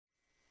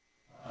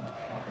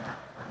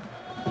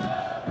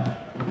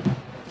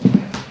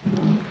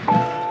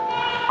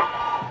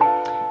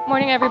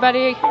Morning,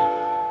 everybody.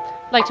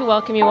 I'd like to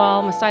welcome you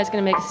all. Masai's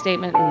going to make a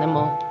statement, and then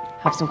we'll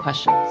have some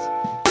questions.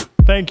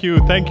 Thank you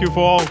for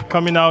all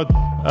coming out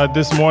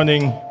this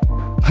morning.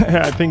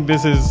 I think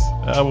this is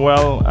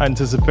well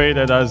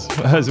anticipated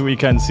as we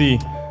can see.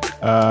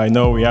 I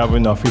know we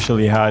haven't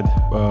officially had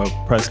a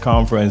press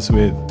conference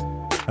with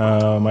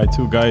my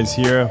two guys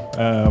here.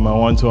 I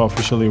want to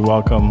officially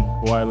welcome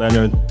Kawhi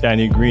Leonard,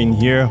 Danny Green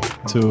here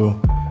to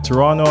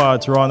Toronto, our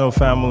Toronto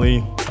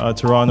family,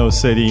 Toronto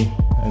City,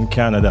 and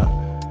Canada.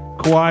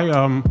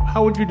 Kawhi,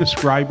 how would you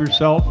describe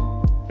yourself,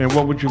 and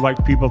what would you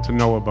like people to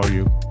know about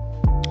you?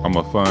 I'm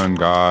a fun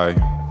guy.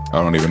 I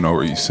don't even know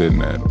where you're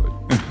sitting at.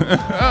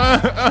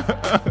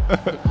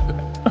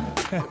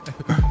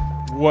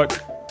 What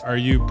are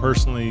you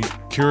personally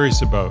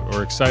curious about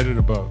or excited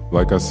about?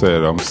 Like I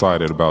said, I'm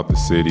excited about the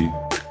city,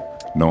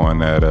 knowing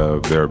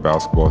that they're a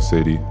basketball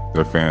city.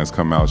 Their fans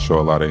come out, show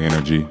a lot of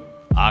energy.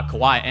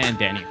 Kawhi and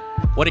Danny,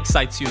 what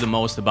excites you the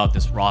most about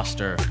this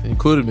roster?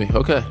 Included me,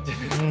 okay.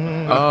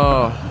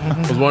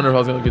 I was wondering if I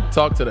was going to get to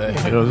talk today.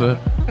 You know what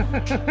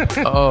I'm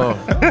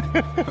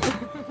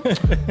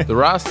saying? The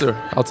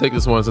roster, I'll take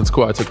this one since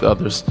Kawhi took the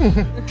others.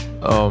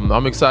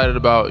 I'm excited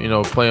about,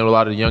 playing with a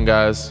lot of the young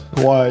guys.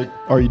 Kawhi,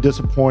 are you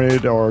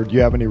disappointed or do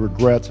you have any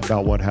regrets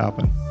about what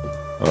happened?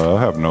 I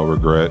have no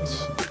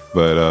regrets,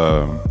 but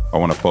I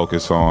want to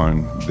focus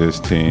on this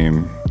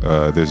team,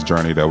 this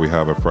journey that we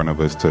have in front of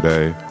us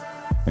today,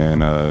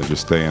 and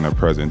just stay in the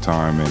present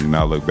time and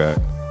not look back.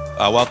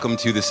 Welcome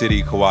to the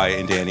city, Kawhi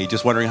and Danny.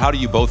 Just wondering, how do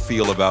you both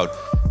feel about,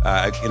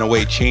 in a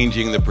way,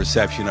 changing the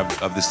perception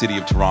of the city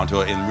of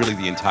Toronto and really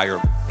the entire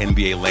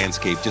NBA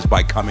landscape just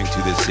by coming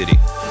to this city?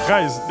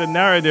 Guys, the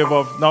narrative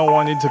of not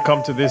wanting to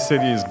come to this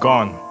city is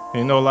gone.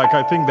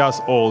 I think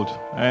that's old,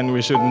 and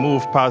we should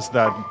move past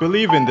that.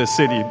 Believe in the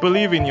city.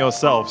 Believe in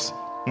yourselves.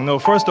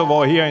 First of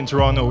all, here in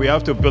Toronto, we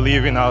have to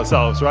believe in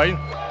ourselves, right?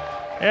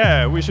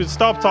 Yeah, we should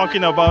stop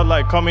talking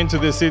about coming to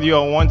the city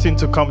or wanting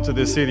to come to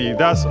the city.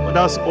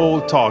 That's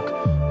old talk.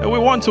 And we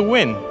want to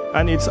win,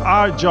 and it's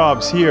our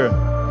jobs here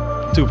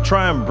to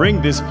try and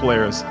bring these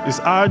players. It's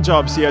our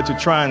jobs here to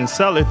try and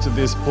sell it to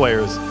these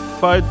players.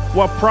 But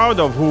we're proud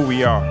of who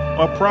we are.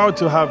 We're proud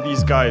to have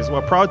these guys.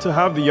 We're proud to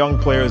have the young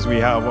players we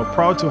have. We're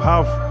proud to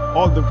have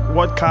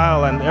what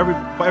Kyle and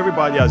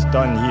everybody has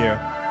done here.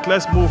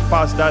 Let's move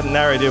past that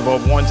narrative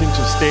of wanting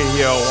to stay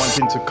here or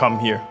wanting to come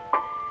here.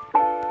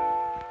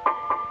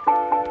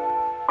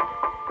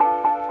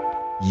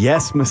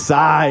 Yes,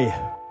 Masai.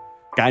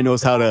 Guy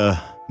knows how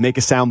to make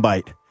a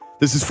soundbite.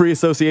 This is Free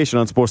Association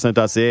on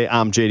Sportsnet.ca.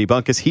 I'm JD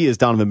Bunkis. He is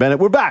Donnovan Bennett.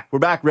 We're back. We're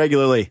back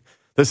regularly.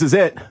 This is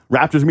it.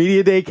 Raptors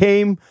Media Day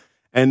came,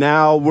 and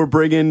now we're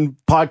bringing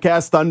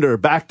Podcast Thunder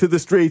back to the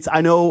streets. I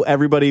know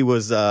everybody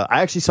was... I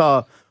actually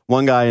saw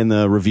one guy in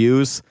the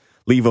reviews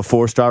leave a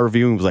 4-star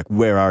review and was like,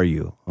 "Where are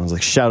you?" I was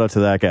like, shout out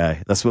to that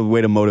guy. That's the way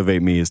to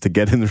motivate me, is to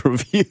get in the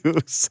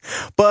reviews.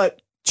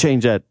 But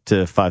change that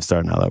to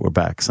 5-star now that we're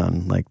back,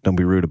 son. Don't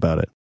be rude about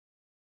it.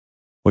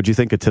 What'd you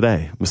think of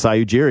today?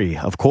 Masai Ujiri,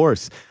 of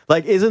course.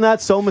 Isn't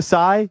that so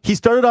Masai? He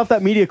started off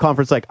that media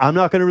conference I'm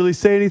not going to really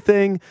say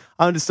anything.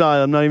 I'm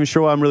not even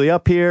sure why I'm really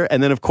up here.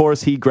 And then, of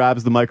course, he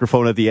grabs the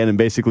microphone at the end and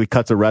basically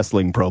cuts a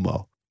wrestling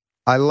promo.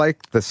 I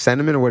like the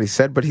sentiment of what he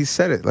said, but he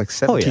said it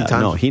 17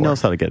 times. No, he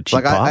knows how to get a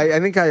cheap pop. I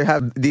think I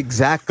have the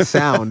exact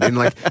sound in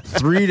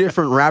 3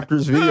 different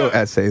Raptors video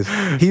essays.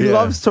 He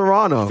loves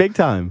Toronto. Big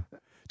time.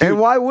 Dude, and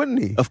why wouldn't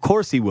he? Of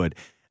course he would.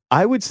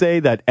 I would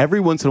say that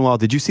every once in a while,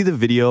 did you see the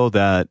video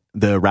that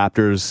the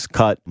Raptors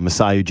cut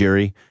Masai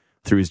Ujiri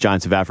through his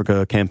Giants of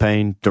Africa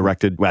campaign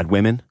directed at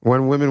women?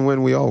 When women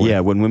win, we all win. Yeah,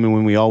 when women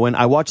win, we all win.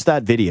 I watched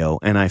that video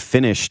and I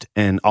finished,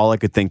 and all I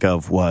could think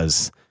of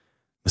was,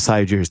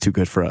 Masai Ujiri is too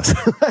good for us.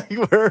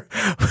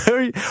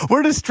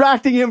 We're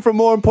distracting him from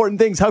more important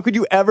things. How could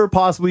you ever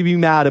possibly be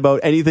mad about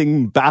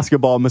anything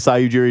basketball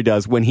Masai Ujiri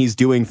does when he's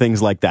doing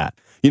things like that?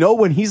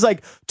 When he's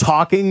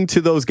talking to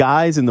those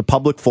guys in the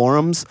public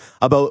forums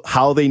about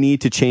how they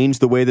need to change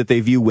the way that they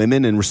view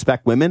women and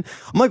respect women.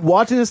 I'm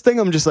watching this thing.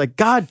 I'm just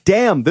God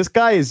damn, this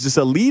guy is just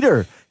a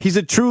leader. He's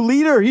a true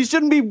leader. He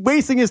shouldn't be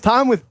wasting his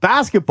time with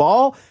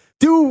basketball.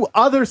 Do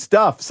other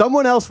stuff.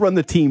 Someone else run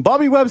the team.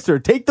 Bobby Webster,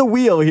 take the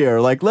wheel here.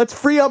 Let's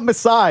free up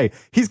Masai.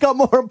 He's got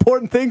more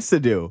important things to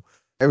do.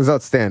 It was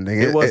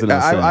outstanding. It was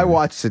outstanding. I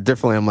watched it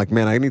differently. I'm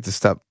man, I need to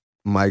step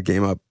my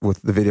game up with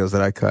the videos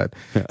that I cut.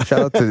 Shout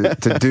out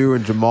to Do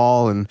and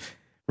Jamal and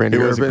Randy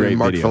Urban and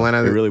Mark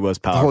Falena. It really was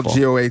powerful. The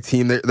whole GOA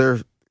team, their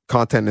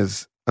content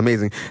is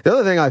amazing. The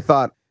other thing I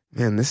thought,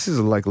 man, this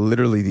is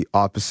literally the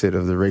opposite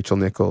of the Rachel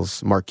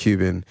Nichols, Mark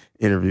Cuban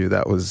interview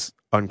that was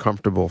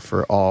uncomfortable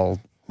for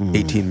all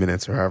 18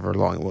 minutes or however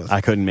long it was.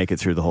 I couldn't make it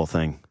through the whole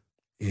thing.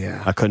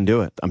 Yeah. I couldn't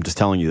do it. I'm just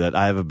telling you that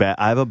I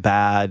have a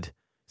bad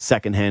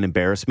secondhand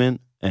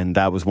embarrassment. And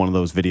that was one of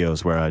those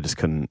videos where I just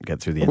couldn't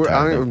get through the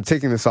entire thing. I'm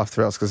taking this off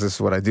the rails because this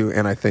is what I do,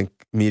 and I think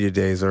media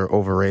days are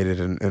overrated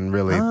and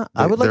really...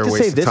 I would like to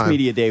say this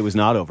media day was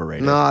not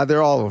overrated. Nah,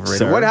 they're all overrated.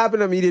 Sir? What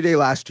happened at media day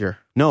last year?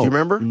 No. Do you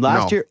remember?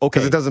 Last year? Okay.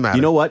 Because it doesn't matter.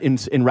 You know what? In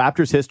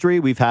Raptors history,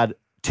 we've had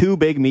 2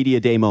 big media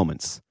day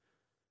moments.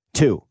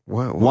 Two.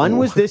 Wow. One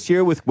was this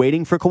year with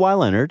waiting for Kawhi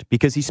Leonard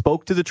because he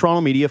spoke to the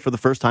Toronto media for the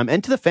first time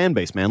and to the fan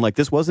base, man. Like,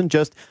 this wasn't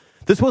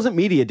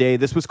media day.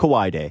 This was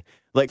Kawhi day.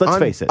 Like, let's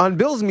face it. On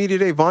Bill's media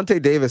day,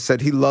 Vontae Davis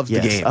said he loves the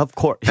game. Of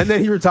course. And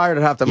then he retired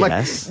at halftime.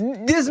 Yes.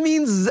 Like, this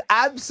means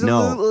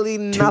absolutely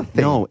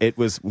nothing. No, it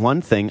was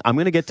one thing. I'm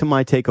going to get to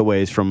my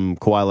takeaways from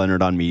Kawhi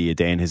Leonard on media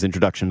day and his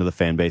introduction to the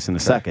fan base in a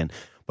second.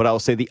 But I will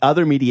say the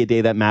other media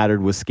day that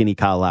mattered was skinny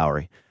Kyle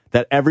Lowry.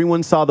 That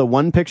everyone saw the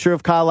one picture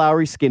of Kyle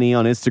Lowry skinny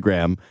on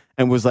Instagram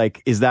and was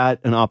like, is that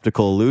an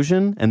optical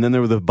illusion? And then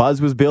the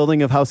buzz was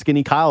building of how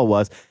skinny Kyle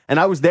was. And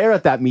I was there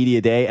at that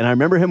media day, and I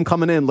remember him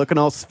coming in looking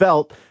all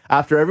svelte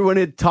after everyone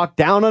had talked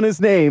down on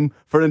his name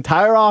for an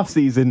entire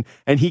offseason.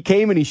 And he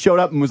came and he showed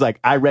up and was like,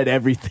 I read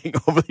everything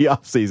over the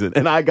offseason,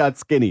 and I got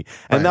skinny.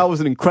 And that was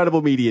an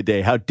incredible media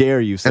day. How dare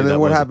you say that? And then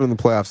what happened in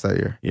the playoffs that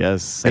year?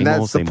 Yes. And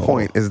that's the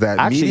point, is that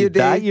actually, media day.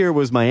 That year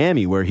was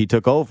Miami where he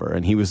took over,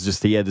 and he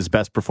had his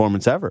best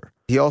performance ever.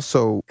 He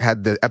also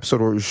had the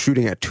episode where he was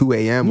shooting at 2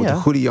 a.m. with a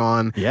hoodie on.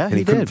 Yeah, and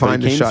he couldn't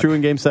find he a came shot. through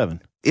in Game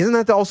 7. Isn't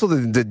that also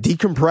the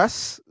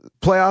decompress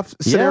playoff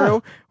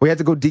scenario? We had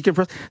to go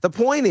decompress. The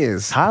point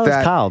is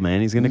Kyle,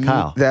 man. He's going to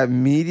Kyle. That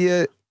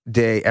media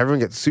day, everyone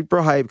gets super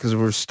hyped because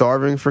we're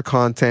starving for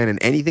content,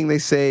 and anything they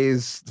say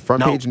is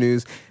front page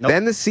news.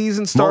 Then the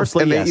season starts,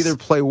 and they either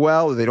play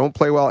well or they don't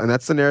play well, and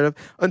that's the narrative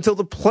until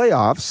the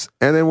playoffs.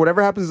 And then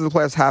whatever happens in the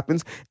playoffs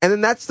happens, and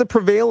then that's the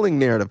prevailing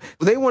narrative.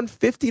 They won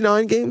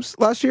 59 games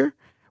last year.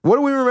 What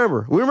do we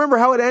remember? We remember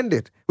how it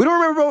ended. We don't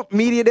remember about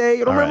media day.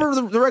 You don't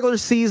remember the regular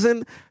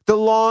season,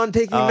 DeLon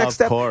taking the next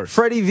step,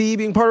 Freddie V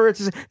being part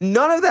of it.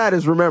 None of that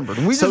is remembered.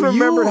 We just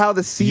remembered how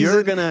the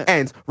season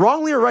ends,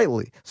 wrongly or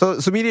rightly. So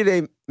media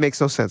day makes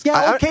no sense.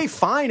 Yeah, okay,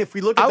 fine. If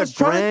we look at the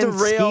grand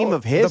scheme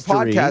of history,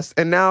 the podcast,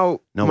 and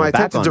now my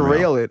attempt to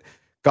derail it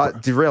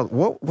got derailed.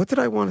 What did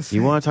I want to say?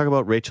 You want to talk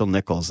about Rachel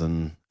Nichols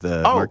and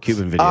the Mark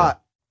Cuban video?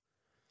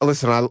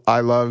 Listen,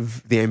 I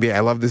love the NBA. I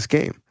love this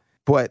game,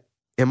 but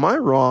am I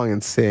wrong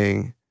in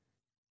saying,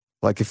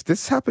 like, if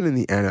this happened in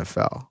the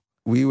NFL,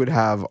 we would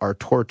have our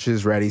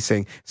torches ready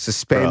saying,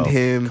 suspend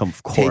him,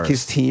 take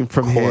his team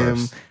from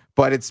him.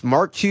 But it's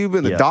Mark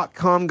Cuban, the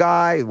 .com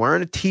guy,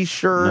 wearing a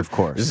T-shirt. Of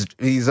course.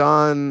 He's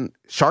on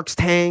Shark's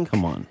Tank.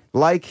 Come on.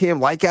 Like him,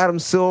 like Adam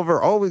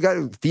Silver. Oh, we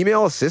got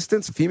female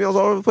assistants, females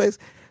all over the place.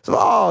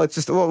 So, it's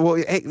just,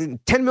 hey,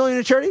 10 million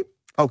in charity?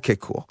 Okay,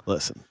 cool.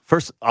 Listen,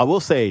 first, I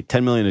will say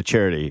 10 million to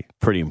charity,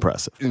 pretty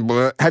impressive.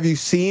 Have you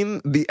seen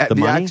the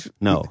money?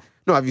 No.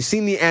 No, have you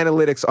seen the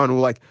analytics on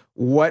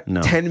what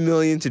 10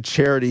 million to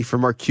charity for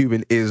Mark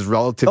Cuban is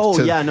relative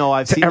to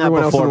I've seen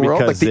everyone that else in before the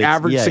world? Like the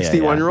average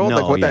 61-year-old,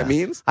 like what that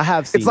means? I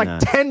have seen it's like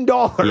that.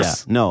 $10. Yeah,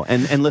 no,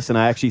 and listen,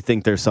 I actually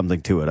think there's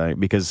something to it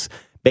because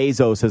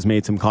Bezos has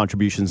made some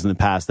contributions in the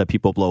past that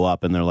people blow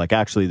up and they're like,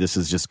 actually, this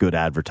is just good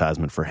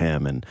advertisement for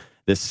him, and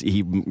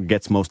he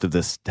gets most of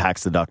this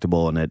tax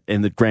deductible, and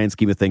in the grand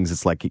scheme of things,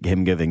 it's like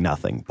him giving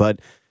nothing.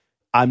 But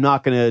I'm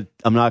not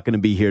gonna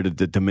be here to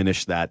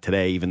diminish that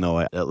today, even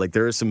though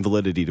there is some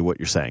validity to what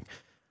you're saying.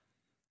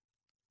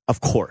 Of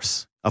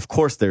course,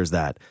 there's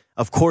that.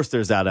 Of course,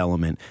 there's that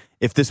element.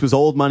 If this was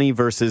old money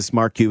versus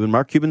Mark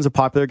Cuban's a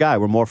popular guy.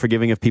 We're more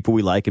forgiving of people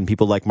we like, and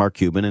people like Mark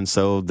Cuban, and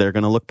so they're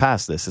going to look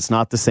past this. It's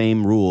not the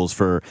same rules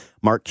for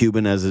Mark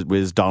Cuban as it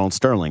was Donald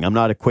Sterling. I'm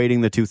not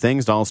equating the two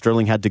things. Donald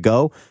Sterling had to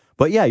go.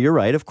 But yeah, you're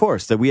right. Of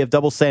course, that we have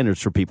double standards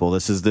for people.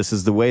 This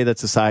is the way that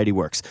society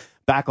works.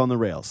 Back on the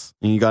rails.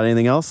 And you got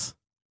anything else?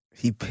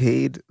 He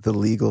paid the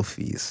legal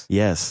fees.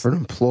 Yes, for an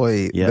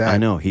employee. Yeah, that I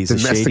know. He's a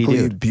shady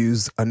dude.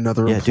 Abused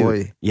another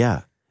employee. Dude.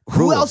 Yeah.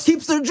 Who else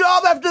keeps their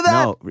job after that?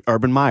 No,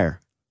 Urban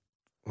Meyer.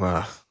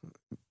 Wow.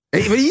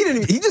 But he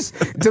didn't. He just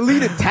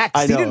deleted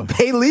text. He didn't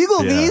pay legal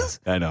fees.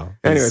 I know.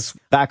 Anyways,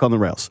 back on the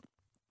rails.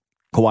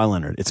 Kawhi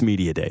Leonard. It's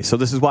media day, so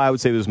this is why I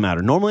would say this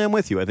matter. Normally, I'm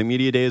with you. I think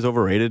media day is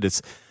overrated.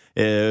 It's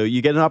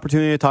you get an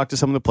opportunity to talk to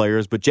some of the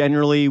players, but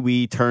generally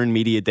we turn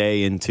media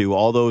day into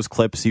all those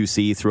clips you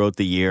see throughout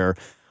the year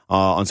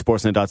on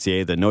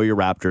Sportsnet.ca, the Know Your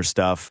Raptors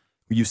stuff.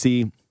 You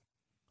see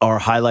our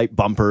highlight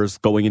bumpers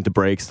going into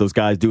breaks, those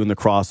guys doing the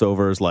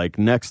crossovers, like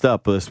next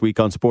up this week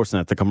on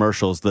Sportsnet, the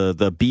commercials,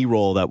 the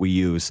B-roll that we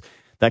use.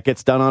 That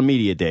gets done on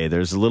media day.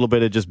 There's a little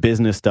bit of just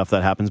business stuff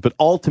that happens, but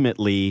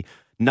ultimately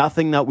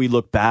nothing that we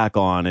look back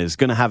on is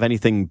going to have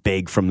anything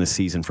big from this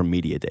season from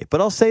media day.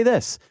 But I'll say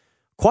this.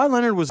 Kawhi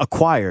Leonard was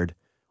acquired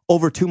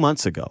over 2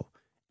 months ago,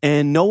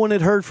 and no one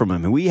had heard from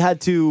him. And we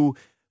had to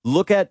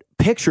look at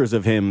pictures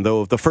of him,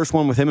 though, the first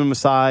one with him and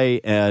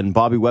Masai and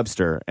Bobby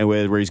Webster, and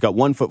where he's got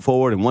 1 foot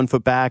forward and 1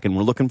 foot back, and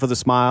we're looking for the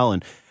smile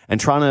and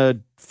trying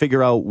to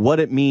figure out what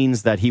it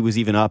means that he was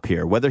even up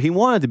here, whether he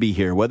wanted to be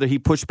here, whether he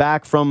pushed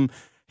back from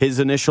his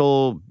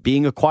initial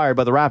being acquired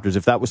by the Raptors,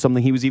 if that was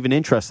something he was even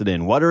interested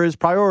in. What are his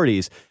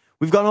priorities?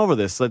 We've gone over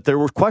this, that there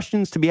were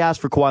questions to be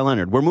asked for Kawhi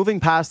Leonard. We're moving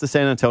past the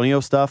San Antonio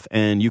stuff,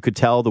 and you could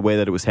tell the way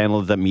that it was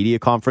handled at that media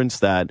conference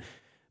that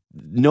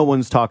no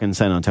one's talking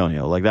San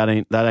Antonio. Like, that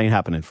ain't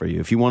happening for you.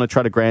 If you want to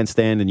try to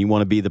grandstand and you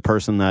want to be the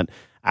person that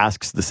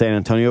asks the San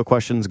Antonio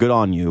questions, good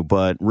on you.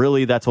 But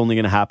really, that's only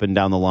going to happen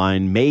down the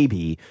line,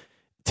 maybe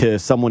to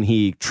someone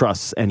he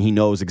trusts and he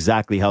knows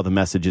exactly how the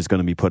message is going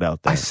to be put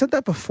out there. I said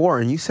that before,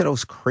 and you said it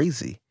was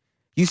crazy.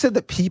 You said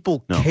that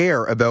people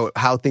care about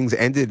how things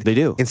ended. They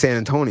do in San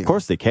Antonio. Of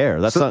course, they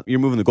care. That's not you're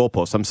moving the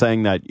goalposts. I'm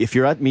saying that if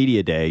you're at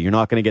media day, you're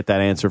not going to get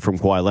that answer from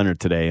Kawhi Leonard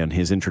today on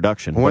his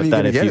introduction. When are you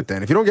going to get it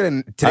then? If you don't get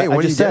it today, when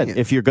are you getting it?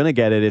 If you're going to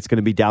get it, it's going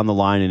to be down the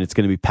line, and it's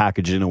going to be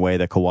packaged in a way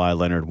that Kawhi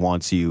Leonard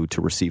wants you to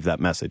receive that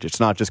message.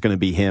 It's not just going to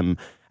be him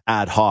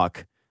ad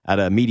hoc at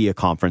a media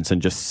conference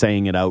and just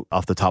saying it out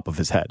off the top of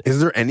his head.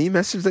 Is there any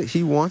message that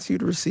he wants you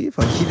to receive?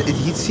 Like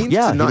he seems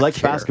to not he likes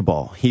care.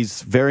 basketball.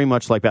 He's very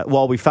much like that.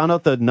 Well, we found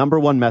out the number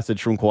one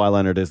message from Kawhi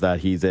Leonard is that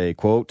he's a,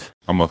 quote,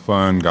 I'm a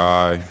fun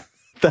guy.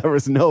 There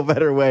was no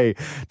better way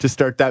to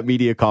start that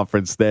media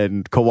conference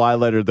than Kawhi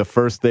Leonard, the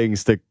first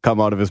things to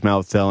come out of his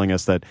mouth telling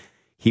us that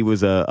he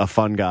was a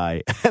fun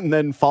guy. And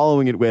then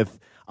following it with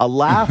a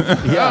laugh,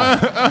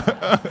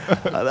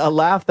 a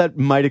laugh that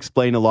might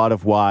explain a lot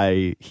of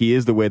why he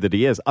is the way that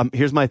he is.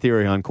 Here's my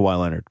theory on Kawhi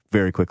Leonard,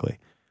 very quickly.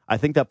 I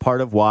think that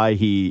part of why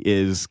he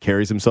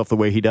carries himself the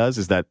way he does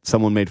is that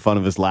someone made fun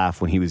of his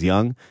laugh when he was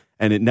young,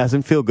 and it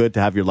doesn't feel good to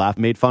have your laugh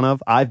made fun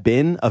of. I've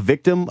been a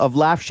victim of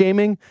laugh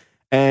shaming,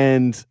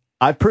 and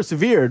I've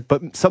persevered,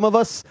 but some of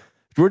us,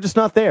 we're just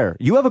not there.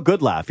 You have a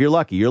good laugh. You're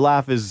lucky. Your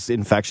laugh is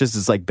infectious.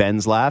 It's like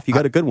Ben's laugh. You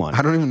got a good one.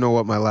 I don't even know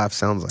what my laugh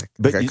sounds like.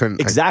 But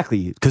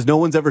exactly, because no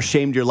one's ever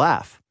shamed your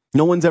laugh.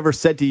 No one's ever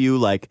said to you,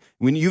 like,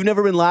 when you've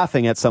never been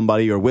laughing at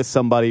somebody or with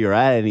somebody or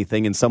at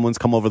anything, and someone's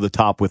come over the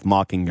top with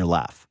mocking your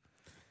laugh.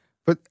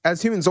 But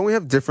as humans, don't we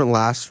have different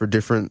laughs for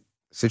different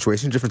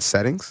situations, different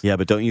settings? Yeah,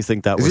 but don't you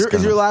think that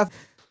is your laugh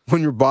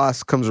when your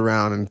boss comes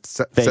around and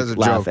says a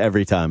laugh joke?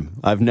 Every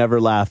time. I've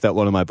never laughed at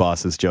one of my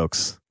boss's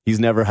jokes. He's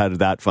never had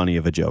that funny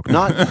of a joke.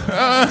 Not.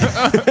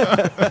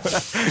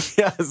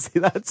 Yeah, see,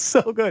 that's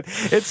so good.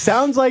 It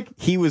sounds like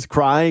he was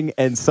crying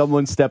and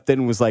someone stepped in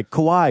and was like,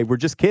 Kawhi, we're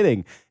just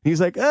kidding. And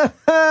he's like, like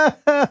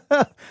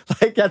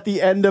at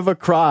the end of a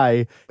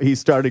cry,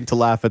 he's starting to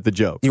laugh at the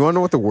joke. You want to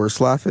know what the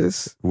worst laugh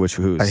is?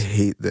 Whose? I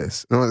hate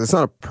this. No, it's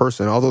not a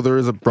person, although there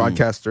is a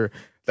broadcaster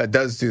that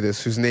does do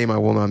this, whose name I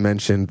will not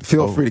mention.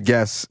 Feel free to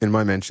guess in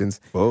my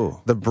mentions.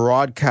 The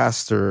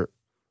broadcaster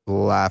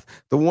laugh.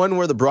 The one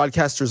where the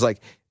broadcaster's like,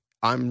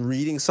 I'm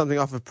reading something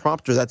off a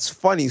prompter that's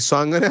funny, so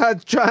I'm going to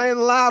try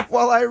and laugh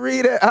while I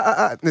read it.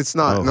 It's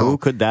not. No, who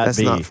could that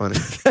be? That's not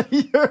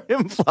funny. You're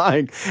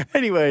implying.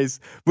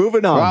 Anyways,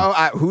 moving on. Well,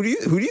 who do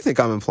you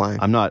think I'm implying?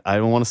 I'm not. I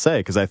don't want to say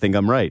because I think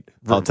I'm right.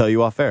 I'll tell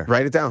you off air.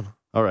 Write it down.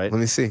 All right. Let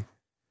me see.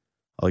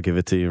 I'll give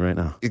it to you right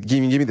now. Give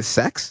me the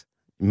sex?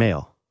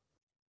 Male.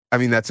 I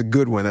mean, that's a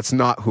good one. That's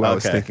not who I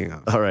was thinking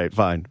of. All right,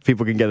 fine.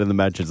 People can get in the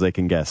mentions. They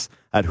can guess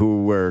at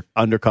who we're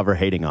undercover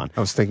hating on. I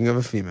was thinking of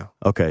a female.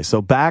 Okay,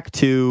 so back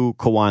to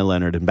Kawhi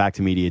Leonard and back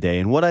to Media Day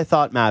and what I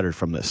thought mattered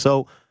from this.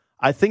 So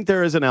I think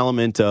there is an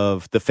element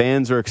of the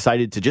fans are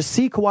excited to just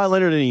see Kawhi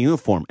Leonard in a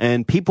uniform,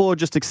 and people are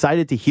just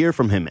excited to hear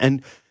from him.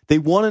 And they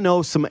want to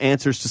know some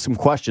answers to some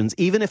questions,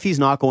 even if he's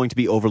not going to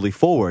be overly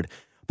forward.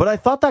 But I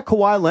thought that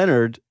Kawhi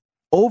Leonard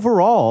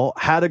overall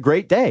had a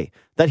great day,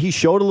 that he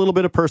showed a little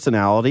bit of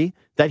personality,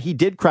 that he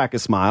did crack a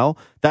smile,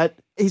 that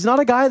he's not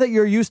a guy that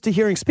you're used to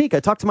hearing speak.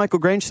 I talked to Michael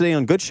Grange today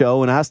on Good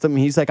Show and asked him,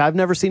 he's like, I've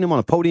never seen him on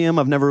a podium.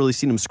 I've never really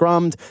seen him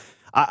scrummed.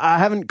 I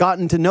haven't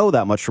gotten to know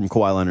that much from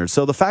Kawhi Leonard.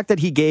 So the fact that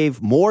he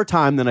gave more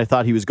time than I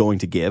thought he was going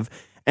to give,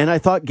 and I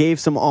thought gave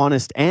some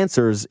honest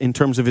answers in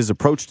terms of his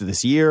approach to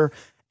this year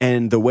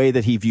and the way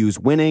that he views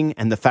winning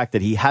and the fact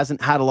that he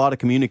hasn't had a lot of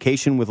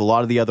communication with a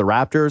lot of the other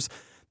Raptors,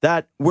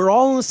 that we're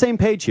all on the same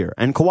page here,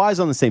 and Kawhi's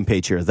on the same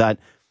page here, that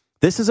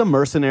this is a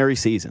mercenary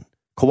season.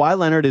 Kawhi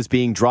Leonard is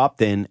being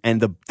dropped in,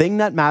 and the thing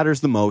that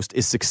matters the most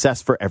is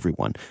success for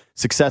everyone.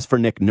 Success for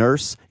Nick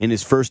Nurse in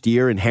his first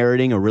year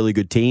inheriting a really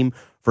good team,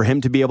 for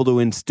him to be able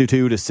to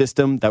institute a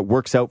system that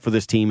works out for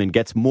this team and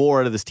gets more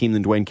out of this team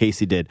than Dwayne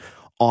Casey did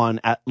on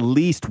at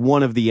least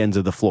one of the ends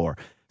of the floor.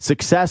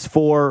 Success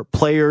for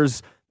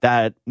players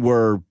that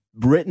were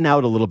written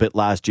out a little bit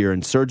last year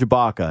in Serge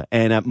Ibaka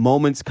and at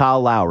moments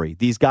Kyle Lowry.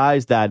 These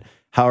guys that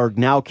are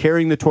now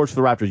carrying the torch for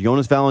the Raptors,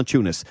 Jonas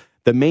Valanciunas,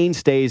 the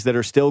mainstays that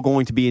are still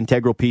going to be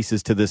integral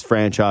pieces to this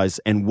franchise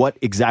and what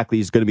exactly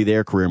is going to be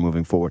their career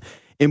moving forward.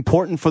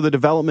 Important for the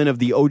development of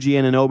the OG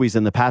Anunobis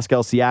and the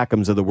Pascal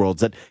Siakams of the world.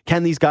 That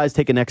can these guys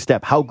take a next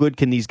step? How good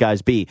can these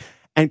guys be?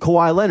 And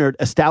Kawhi Leonard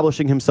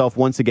establishing himself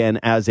once again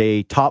as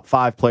a top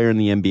 5 player in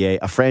the NBA,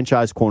 a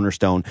franchise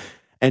cornerstone,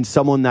 and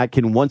someone that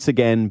can once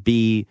again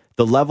be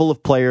the level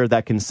of player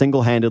that can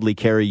single-handedly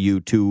carry you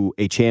to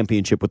a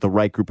championship with the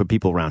right group of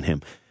people around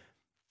him.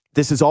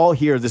 This is all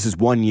here. This is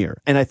 1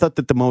 year. And I thought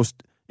that the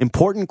most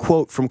important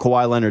quote from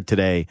Kawhi Leonard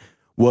today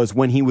was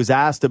when he was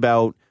asked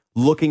about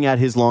looking at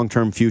his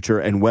long-term future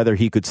and whether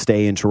he could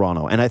stay in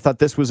Toronto. And I thought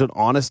this was an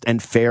honest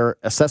and fair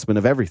assessment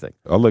of everything.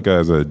 I look at it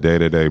as a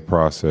day-to-day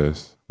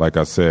process. Like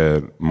I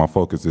said, my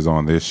focus is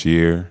on this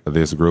year,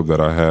 this group that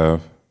I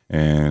have,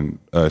 and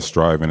us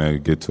striving to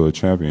get to a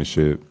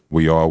championship.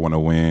 We all want to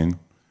win.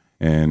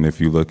 And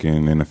if you're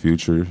looking in the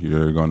future,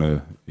 you're going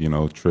to,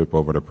 trip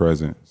over the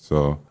present.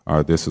 So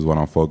this is what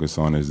I'm focused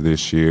on is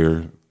this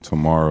year,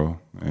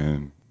 tomorrow,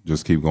 and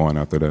just keep going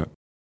after that.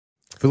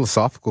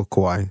 Philosophical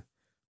Kawhi.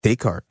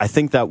 Descartes. I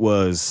think that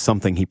was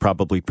something he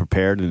probably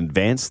prepared in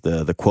advance,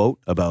 the quote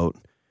about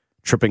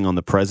tripping on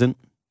the present.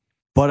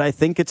 But I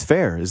think it's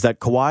fair, is that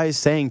Kawhi is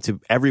saying to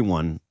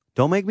everyone,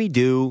 don't make me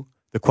do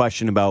the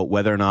question about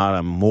whether or not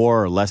I'm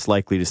more or less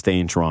likely to stay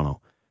in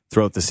Toronto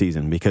throughout the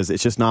season, because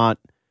it's just not,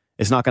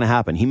 it's not going to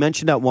happen. He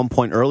mentioned at one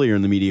point earlier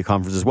in the media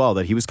conference as well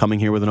that he was coming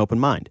here with an open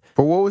mind.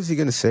 But what was he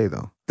going to say,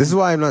 though? This is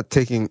why I'm not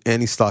taking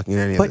any stock in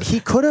any of this. But he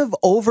could have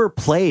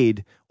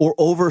overplayed or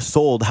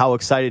oversold how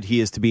excited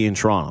he is to be in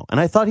Toronto. And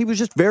I thought he was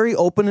just very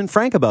open and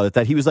frank about it,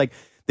 that he was like,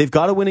 they've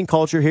got a winning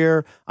culture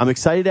here. I'm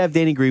excited to have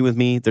Danny Green with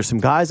me. There's some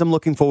guys I'm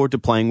looking forward to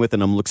playing with,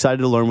 and I'm excited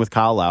to learn with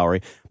Kyle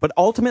Lowry. But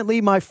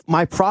ultimately, my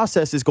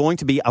process is going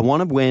to be, I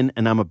want to win,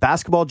 and I'm a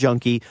basketball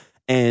junkie,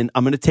 and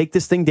I'm going to take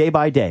this thing day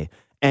by day.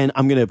 And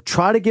I'm going to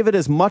try to give it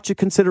as much a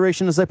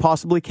consideration as I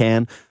possibly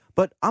can.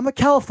 But I'm a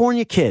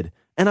California kid,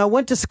 and I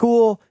went to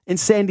school in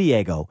San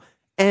Diego,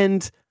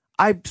 and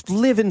I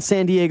live in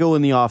San Diego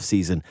in the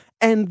offseason.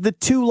 And the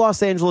two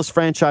Los Angeles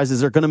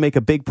franchises are going to make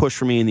a big push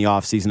for me in the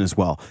offseason as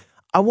well.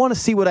 I want to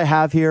see what I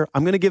have here.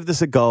 I'm going to give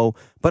this a go,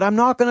 but I'm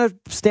not going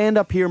to stand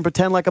up here and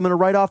pretend like I'm going to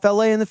write off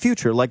LA in the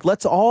future. Like,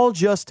 let's all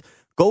just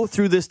go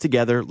through this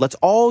together. Let's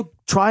all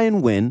try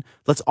and win.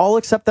 Let's all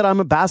accept that I'm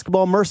a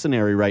basketball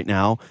mercenary right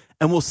now,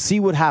 and we'll see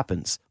what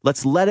happens.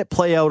 Let's let it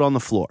play out on the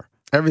floor.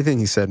 Everything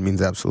he said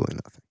means absolutely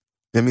nothing.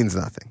 It means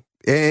nothing.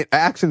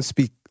 Actions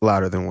speak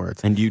louder than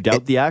words. And do you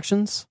doubt the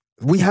actions?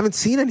 We haven't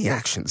seen any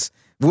actions.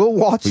 We'll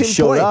watch him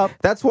showed play. Up.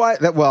 That's why.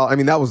 That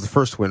was the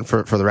first win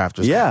for the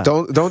Raptors. Yeah.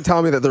 Don't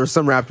tell me that there were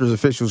some Raptors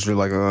officials who are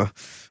like,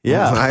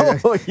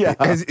 yeah, yeah.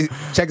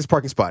 Check his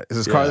parking spot. Is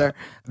his car there?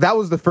 That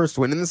was the first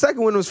win, and the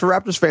second win was for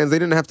Raptors fans. They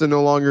didn't have to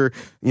no longer,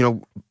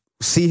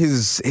 see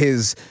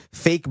his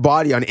fake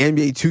body on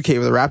NBA 2K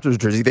with a Raptors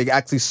jersey. They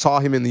actually saw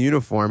him in the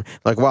uniform.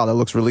 Like, wow, that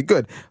looks really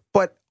good.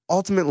 But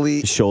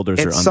ultimately, his shoulders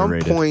at are some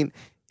underrated. point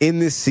in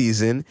this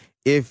season,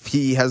 if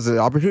he has the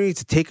opportunity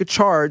to take a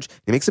charge,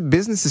 he makes a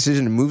business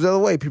decision and moves out of the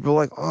way, people are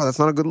like, oh, that's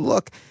not a good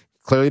look.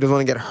 Clearly he doesn't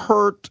want to get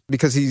hurt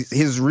because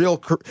his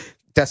real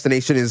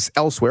destination is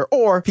elsewhere.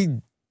 Or he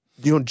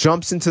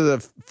jumps into the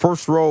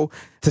first row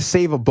to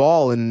save a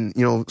ball, and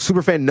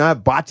superfan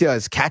Nav Bhatia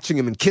is catching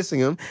him and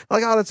kissing him.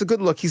 Like, oh, that's a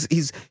good look. He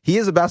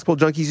is a basketball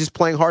junkie. He's just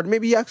playing hard.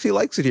 Maybe he actually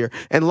likes it here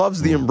and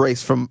loves the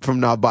embrace from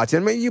Nav Bhatia.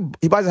 And maybe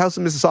he buys a house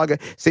in Mississauga,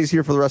 stays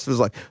here for the rest of his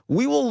life.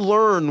 We will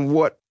learn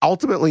what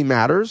ultimately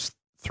matters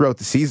throughout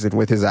the season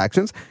with his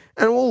actions,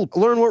 and we'll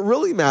learn what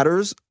really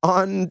matters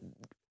on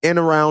and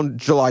around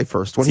July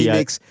 1st when he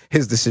makes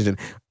his decision.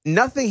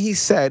 Nothing he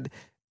said,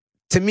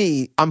 to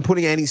me, I'm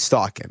putting any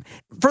stock in.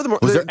 Furthermore,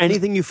 was there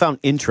anything you found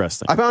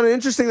interesting? I found it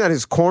interesting that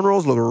his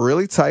cornrows look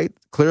really tight.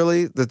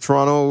 Clearly, the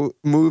Toronto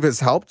move has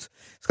helped.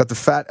 He's got the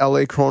fat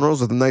LA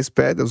cornrows with a nice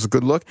bed. That was a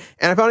good look.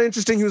 And I found it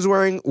interesting he was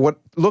wearing what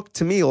looked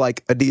to me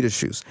like Adidas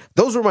shoes.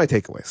 Those were my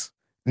takeaways.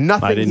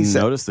 Nothing. I didn't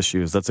notice the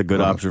shoes. That's a good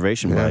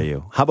observation by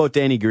you. How about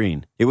Danny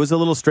Green? It was a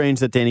little strange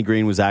that Danny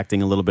Green was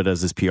acting a little bit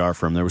as his PR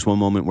firm. There was one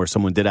moment where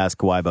someone did ask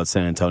Kawhi about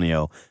San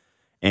Antonio,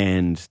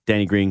 and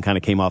Danny Green kind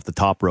of came off the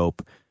top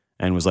rope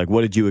and was like, what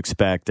did you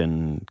expect?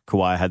 And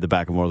Kawhi had the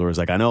back and forth where he was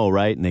like, I know,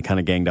 right? And they kind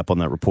of ganged up on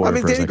that reporter. I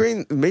mean, Danny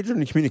Green majored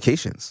in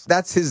communications.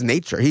 That's his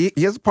nature. He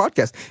has a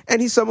podcast, and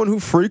he's someone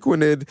who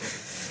frequented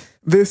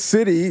this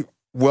city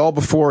well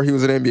before he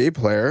was an NBA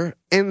player.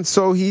 And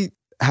so he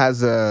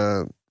has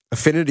a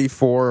affinity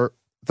for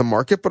the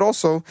market, but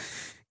also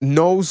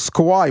knows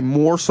Kawhi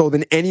more so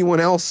than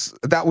anyone else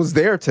that was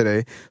there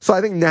today. So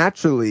I think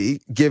naturally,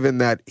 given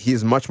that he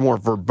is much more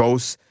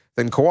verbose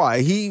than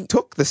Kawhi, he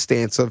took the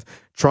stance of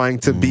trying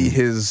to be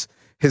his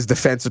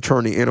defense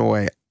attorney in a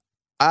way.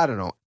 I don't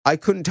know. I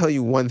couldn't tell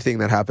you one thing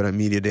that happened on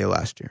Media Day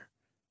last year.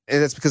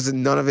 And that's because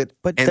none of it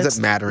ends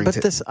up mattering. But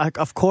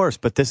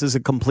this is a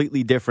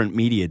completely different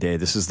Media Day.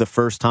 This is the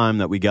first time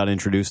that we got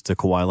introduced to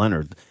Kawhi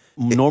Leonard.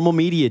 Normal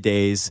media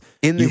days,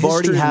 in the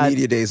history of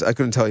media days, I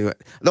couldn't tell you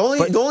it. The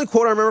only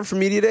quote I remember from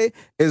Media Day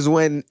is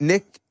when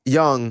Nick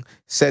Young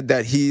said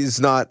that he's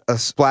not a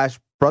splash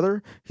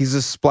brother, he's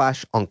a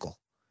splash uncle.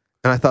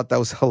 And I thought that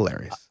was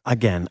hilarious.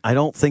 Again, I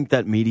don't think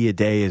that Media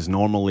Day is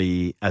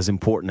normally as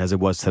important as it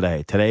was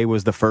today. Today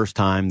was the first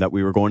time that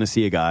we were going to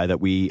see a guy that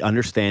we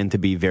understand to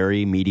be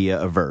very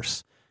media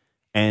averse,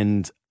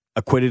 and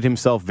acquitted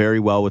himself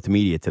very well with the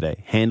media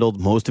today. Handled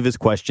most of his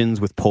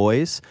questions with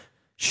poise,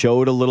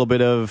 showed a little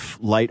bit of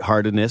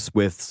lightheartedness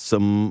with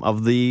some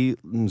of the,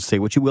 say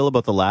what you will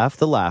about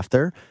the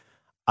laughter.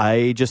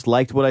 I just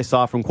liked what I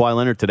saw from Kawhi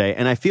Leonard today,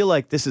 and I feel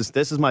like this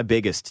is my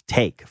biggest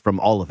take from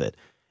all of it,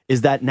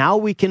 is that now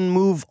we can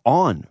move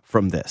on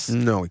from this.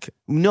 No, we can't.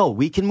 No,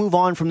 we can move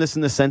on from this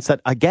in the sense that,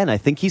 again, I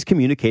think he's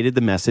communicated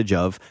the message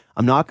of,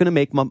 I'm not going to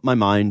make my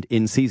mind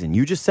in season.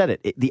 You just said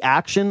it. The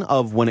action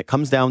of when it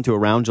comes down to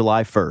around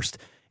July 1st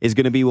is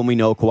going to be when we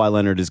know Kawhi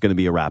Leonard is going to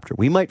be a Raptor.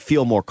 We might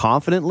feel more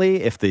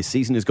confidently if the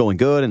season is going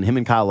good and him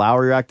and Kyle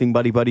Lowry are acting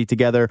buddy-buddy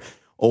together,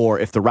 or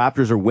if the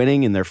Raptors are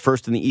winning and they're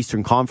first in the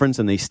Eastern Conference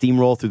and they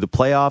steamroll through the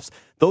playoffs,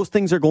 those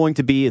things are going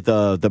to be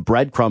the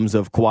breadcrumbs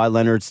of Kawhi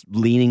Leonard's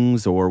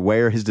leanings or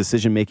where his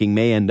decision-making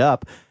may end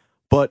up.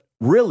 But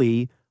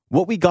really,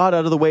 what we got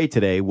out of the way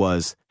today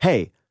was,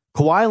 hey,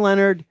 Kawhi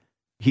Leonard,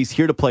 he's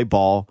here to play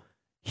ball.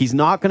 He's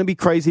not going to be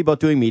crazy about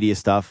doing media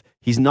stuff.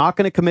 He's not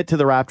going to commit to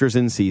the Raptors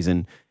in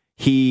season.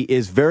 He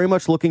is very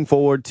much looking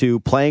forward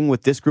to playing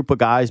with this group of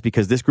guys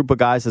because this group of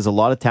guys has a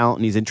lot of talent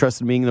and he's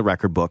interested in being in the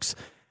record books.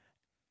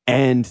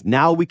 And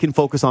now we can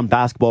focus on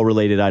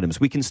basketball-related items.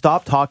 We can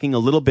stop talking a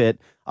little bit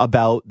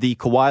about the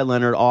Kawhi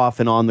Leonard off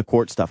and on the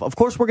court stuff. Of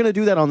course, we're going to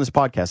do that on this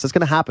podcast. That's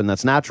going to happen.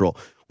 That's natural.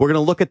 We're going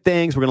to look at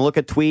things. We're going to look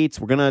at tweets.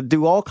 We're going to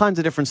do all kinds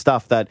of different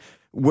stuff that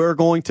we're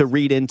going to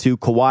read into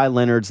Kawhi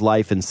Leonard's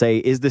life and say,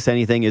 is this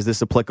anything? Is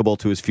this applicable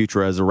to his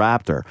future as a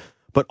Raptor?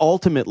 But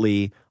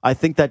ultimately, I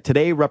think that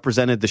today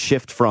represented the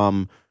shift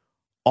from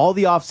all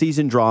the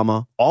offseason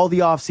drama, all the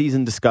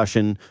offseason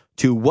discussion,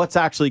 to what's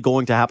actually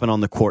going to happen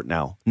on the court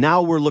now.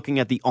 Now we're looking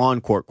at the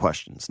on-court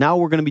questions. Now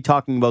we're going to be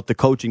talking about the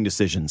coaching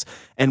decisions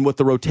and what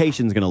the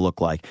rotation is going to look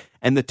like,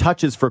 and the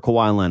touches for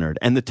Kawhi Leonard,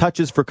 and the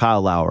touches for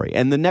Kyle Lowry,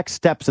 and the next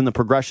steps in the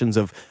progressions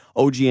of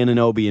OG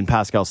Anunoby and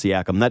Pascal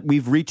Siakam. That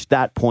we've reached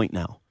that point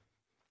now.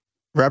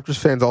 Raptors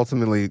fans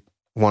ultimately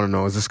want to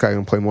know, is this guy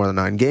going to play more than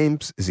 9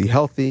 games? Is he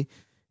healthy?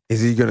 Is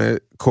he going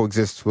to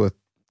coexist with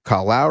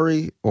Kyle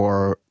Lowry,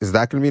 or is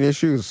that going to be an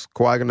issue? Is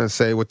Kawhi going to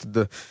say, what did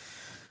the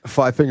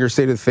 5-finger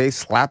say to the face,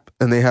 slap,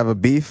 and they have a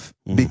beef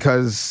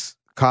because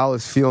Kyle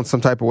is feeling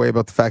some type of way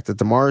about the fact that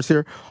DeMar is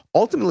here?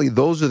 Ultimately,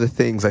 those are the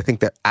things I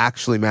think that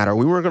actually matter.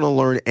 We weren't going to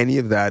learn any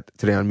of that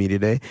today on Media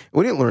Day.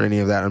 We didn't learn any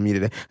of that on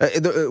Media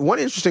Day. One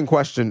interesting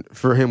question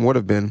for him would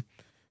have been,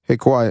 hey,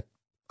 Kawhi,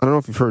 I don't know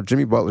if you've heard,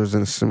 Jimmy Butler's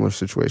in a similar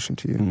situation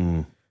to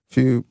you. If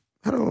you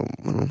had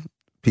a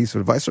piece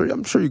of advice, or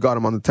I'm sure you got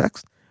him on the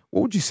text,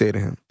 what would you say to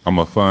him? I'm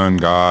a fun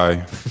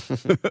guy.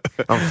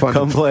 I'm fun.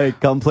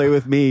 Come play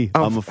with me.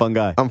 I'm a fun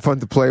guy. I'm fun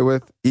to play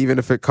with, even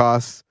if it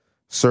costs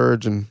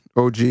Serge and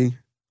OG and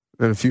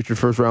a future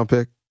first-round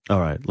pick. All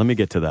right, let me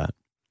get to that.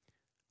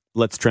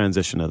 Let's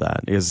transition to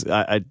that, because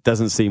it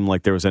doesn't seem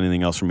like there was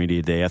anything else from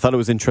Media Day. I thought it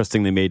was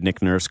interesting they made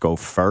Nick Nurse go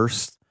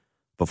first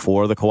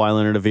before the Kawhi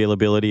Leonard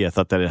availability. I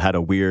thought that it had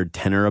a weird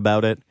tenor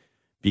about it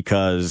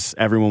because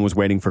everyone was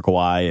waiting for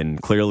Kawhi, and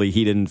clearly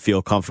he didn't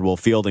feel comfortable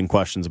fielding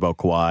questions about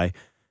Kawhi.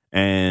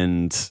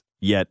 And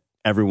yet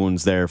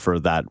everyone's there for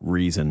that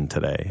reason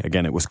today.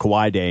 Again, it was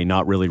Kawhi Day,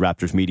 not really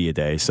Raptors Media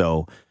Day.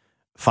 So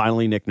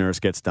finally Nick Nurse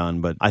gets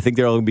done. But I think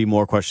there will be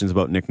more questions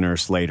about Nick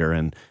Nurse later.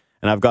 And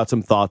I've got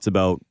some thoughts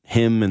about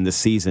him and the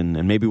season.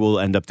 And maybe we'll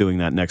end up doing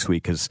that next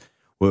week because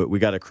we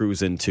got to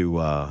cruise into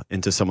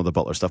some of the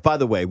Butler stuff. By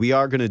the way, we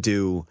are going to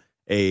do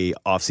a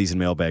off-season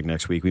mailbag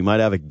next week. We might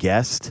have a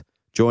guest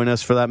join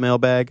us for that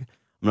mailbag.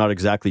 I'm not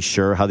exactly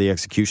sure how the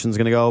execution is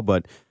going to go,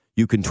 but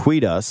you can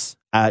tweet us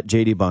at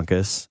JD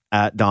Bunkis,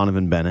 at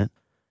Donnovan Bennett,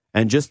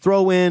 and just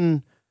throw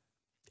in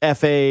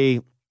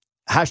hashtag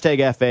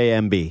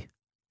FAMB.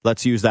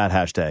 Let's use that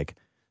hashtag.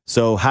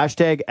 So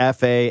hashtag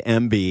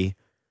FAMB,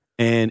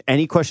 and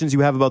any questions you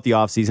have about the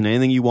offseason,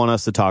 anything you want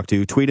us to talk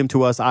to, tweet them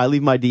to us. I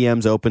leave my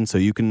DMs open, so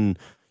you can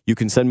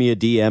send me a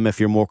DM if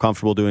you're more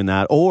comfortable doing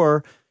that.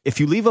 Or if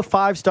you leave a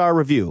 5-star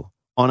review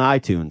on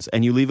iTunes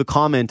and you leave a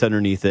comment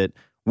underneath it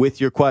with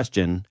your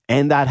question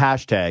and that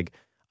hashtag,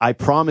 I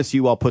promise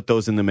you I'll put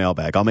those in the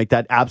mailbag. I'll make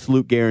that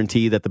absolute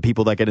guarantee that the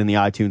people that get in the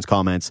iTunes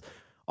comments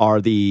are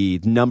the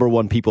number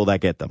one people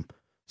that get them.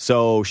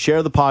 So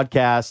share the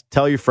podcast,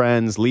 tell your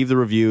friends, leave the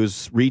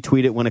reviews,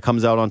 retweet it when it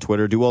comes out on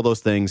Twitter, do all those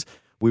things.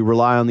 We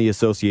rely on the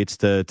associates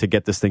to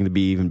get this thing to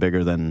be even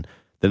bigger than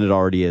it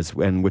already is,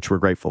 and which we're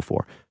grateful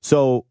for.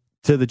 So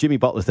to the Jimmy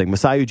Butler thing,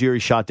 Masai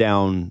Ujiri shot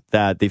down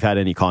that they've had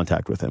any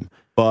contact with him.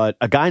 But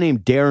a guy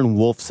named Darren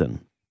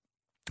Wolfson,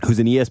 who's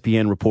an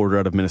ESPN reporter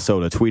out of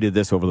Minnesota, tweeted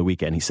this over the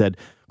weekend. He said,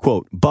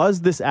 quote,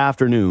 "Buzz this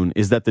afternoon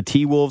is that the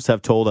T-Wolves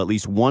have told at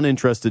least one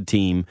interested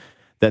team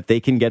that they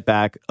can get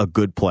back a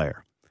good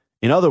player.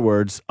 In other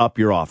words, up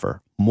your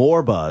offer.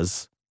 More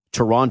buzz.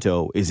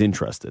 Toronto is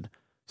interested."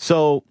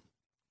 So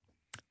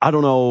I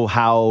don't know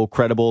how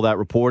credible that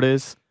report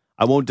is.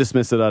 I won't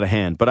dismiss it out of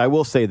hand, but I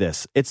will say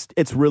this.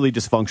 It's really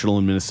dysfunctional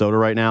in Minnesota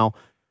right now.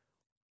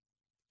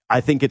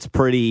 I think it's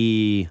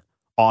pretty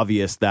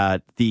obvious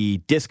that the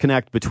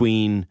disconnect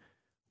between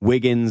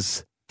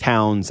Wiggins,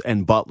 Towns,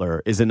 and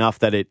Butler is enough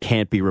that it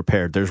can't be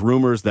repaired. There's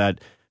rumors that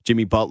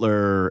Jimmy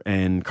Butler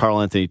and Karl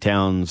Anthony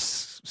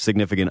Towns'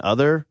 significant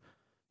other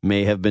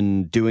may have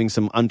been doing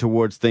some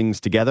untoward things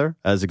together,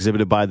 as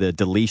exhibited by the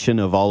deletion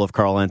of all of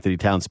Karl Anthony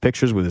Towns'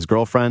 pictures with his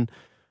girlfriend.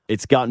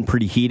 It's gotten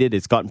pretty heated.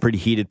 It's gotten pretty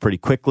heated pretty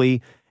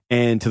quickly,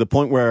 and to the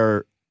point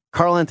where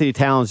Karl Anthony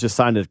Towns just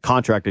signed a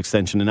contract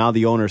extension, and now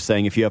the owner's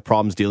saying if you have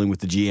problems dealing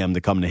with the GM,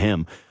 to come to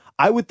him.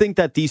 I would think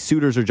that these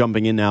suitors are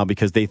jumping in now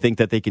because they think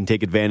that they can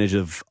take advantage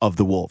of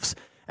the Wolves,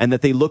 and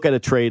that they look at a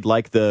trade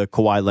like the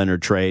Kawhi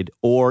Leonard trade,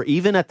 or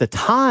even at the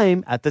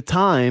time,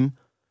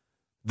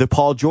 the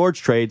Paul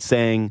George trade,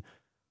 saying,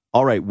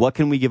 all right, what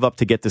can we give up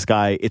to get this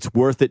guy? It's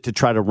worth it to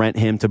try to rent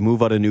him, to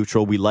move out of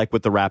neutral. We like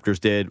what the Raptors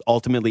did.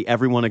 Ultimately,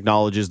 everyone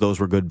acknowledges those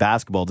were good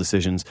basketball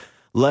decisions.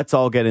 Let's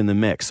all get in the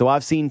mix. So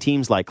I've seen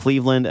teams like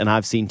Cleveland and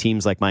I've seen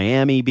teams like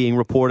Miami being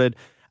reported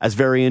as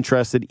very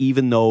interested,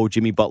 even though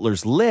Jimmy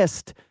Butler's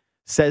list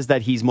says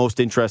that he's most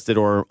interested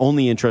or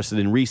only interested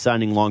in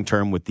re-signing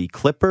long-term with the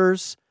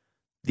Clippers,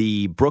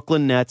 the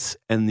Brooklyn Nets,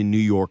 and the New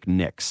York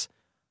Knicks.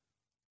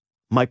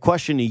 My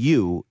question to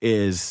you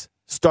is,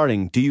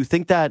 starting, do you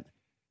think that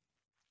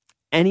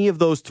any of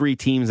those three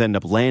teams end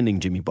up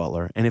landing Jimmy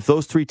Butler? And if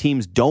those three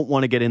teams don't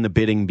want to get in the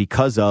bidding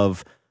because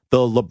of the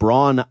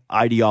LeBron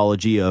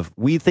ideology of,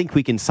 we think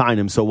we can sign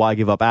him, so why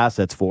give up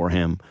assets for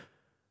him?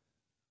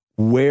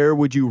 Where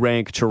would you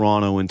rank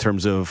Toronto in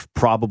terms of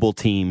probable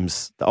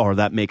teams, or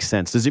that makes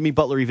sense? Does Jimmy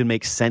Butler even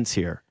make sense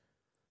here?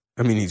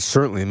 I mean, he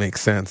certainly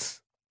makes sense.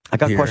 I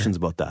got here. questions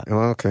about that.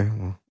 Well, okay.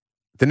 Well,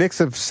 the Knicks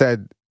have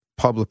said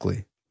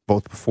publicly,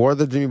 both before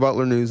the Jimmy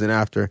Butler news and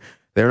after,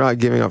 they're not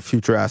giving up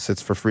future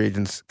assets for free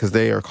agents because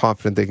they are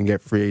confident they can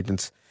get free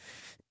agents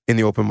in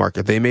the open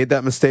market. They made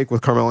that mistake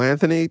with Carmelo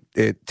Anthony.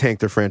 It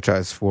tanked their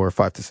franchise for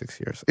 5 to 6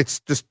 years.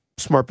 It's just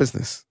smart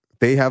business.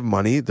 They have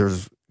money.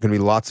 There's going to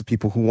be lots of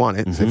people who want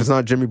it. So if it's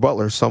not Jimmy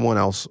Butler, someone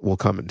else will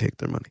come and take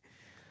their money.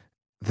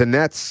 The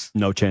Nets...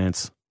 No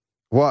chance.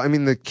 Well, I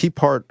mean, the key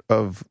part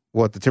of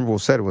what the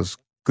Timberwolves said was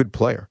good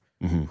player.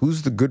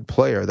 Who's the good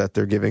player that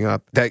they're giving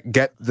up that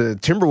get the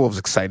Timberwolves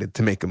excited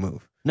to make a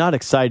move? Not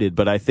excited,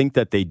 but I think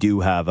that they do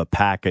have a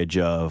package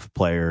of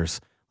players.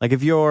 Like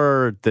if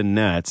you're the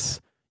Nets,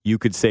 you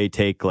could say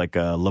take like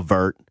a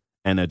LeVert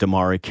and a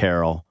DeMarre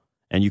Carroll,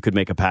 and you could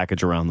make a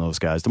package around those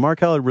guys. DeMarre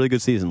Carroll had a really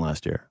good season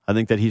last year. I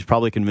think that he's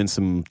probably convinced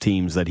some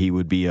teams that he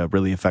would be a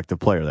really effective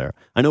player there.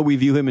 I know we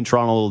view him in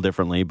Toronto a little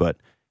differently, but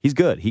he's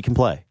good. He can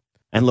play.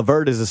 And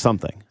LeVert is a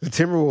something. The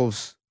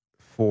Timberwolves,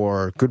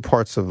 for good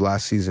parts of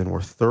last season,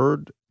 were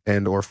third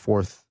and or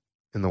fourth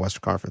in the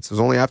Western Conference. It was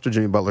only after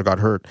Jimmy Butler got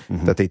hurt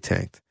that they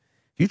tanked.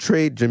 You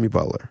trade Jimmy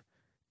Butler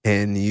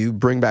and you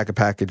bring back a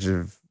package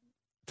of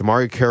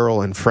DeMarre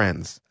Carroll and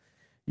friends,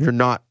 you're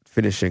not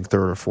finishing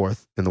third or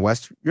fourth in the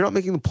West. You're not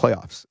making the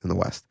playoffs in the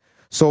West.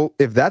 So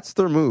if that's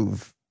their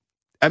move,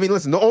 I mean,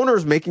 listen, the owner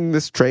is making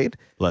this trade,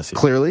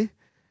 clearly.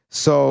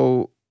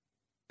 So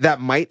that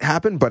might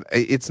happen, but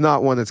it's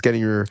not one that's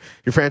getting your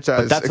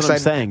franchise excited. But that's excited. what I'm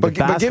saying. But, the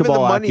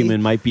basketball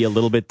acumen might be a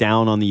little bit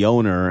down on the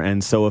owner,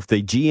 and so if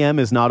the GM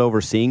is not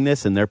overseeing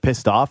this and they're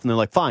pissed off and they're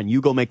like, "Fine,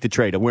 you go make the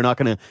trade. We're not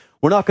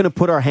gonna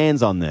put our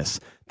hands on this."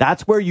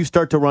 That's where you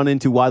start to run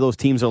into why those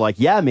teams are like,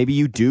 "Yeah, maybe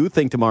you do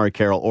think DeMarre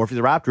Carroll," or if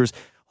the Raptors,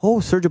 "Oh,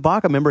 Serge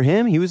Ibaka, remember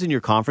him? He was in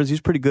your conference. He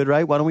was pretty good,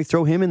 right? Why don't we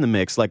throw him in the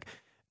mix?" Like,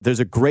 there's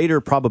a greater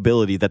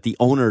probability that the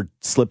owner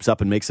slips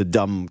up and makes a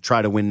dumb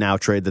try to win now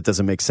trade that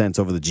doesn't make sense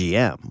over the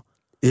GM.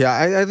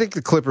 Yeah, I think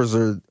the Clippers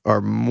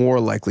are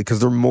more likely because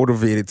they're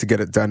motivated to get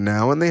it done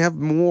now, and they have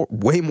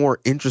way more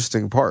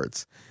interesting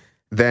parts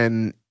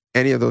than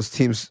any of those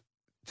teams.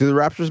 Do the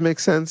Raptors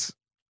make sense?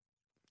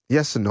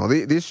 Yes and no.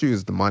 The issue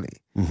is the money.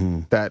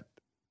 That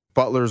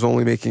Butler's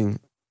only making,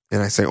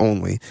 and I say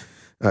only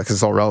because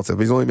it's all relative,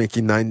 but he's only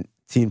making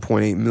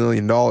 $19.8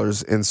 million,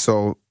 and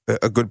so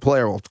a good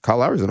player, well, Kyle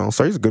Lowry's an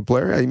all-star, he's a good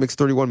player, he makes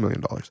 $31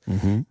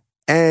 million.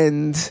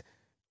 And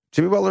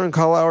Jimmy Butler and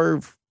Kyle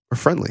Lowry are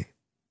friendly.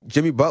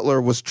 Jimmy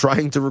Butler was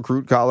trying to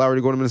recruit Kyle Lowry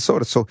to go to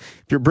Minnesota. So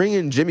if you're bringing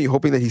in Jimmy,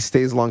 hoping that he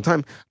stays a long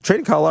time,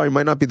 trading Kyle Lowry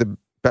might not be the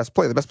best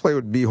play. The best play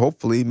would be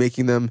hopefully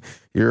making them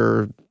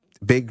your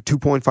big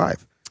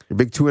 2.5, your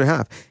big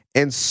 2.5.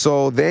 And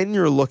so then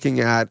you're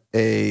looking at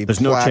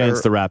There's no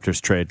chance the Raptors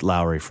trade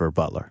Lowry for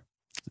Butler.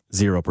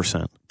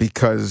 0%.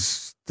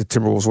 Because the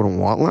Timberwolves wouldn't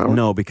want Lowry?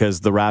 No,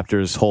 because the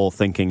Raptors' whole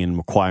thinking in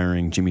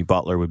acquiring Jimmy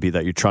Butler would be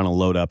that you're trying to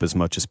load up as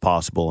much as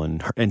possible,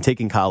 and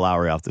taking Kyle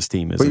Lowry off this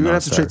team is. But you're gonna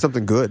have to trade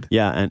something good,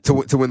 and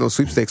to win those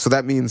sweepstakes. So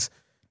that means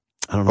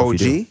I don't know. OG.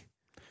 If you do.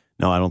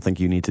 No, I don't think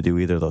you need to do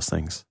either of those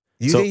things.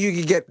 You think you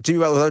could get Jimmy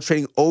Butler without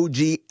trading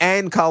OG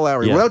and Kyle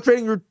Lowry, without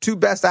trading your two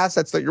best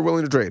assets that you're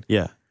willing to trade?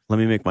 Yeah, let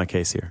me make my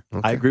case here.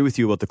 Okay. I agree with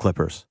you about the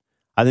Clippers.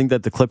 I think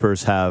that the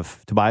Clippers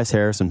have Tobias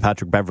Harris and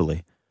Patrick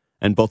Beverley,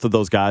 and both of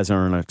those guys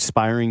are on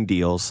expiring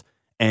deals.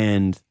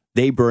 And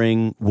they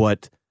bring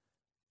what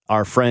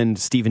our friend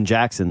Steven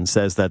Jackson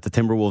says that the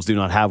Timberwolves do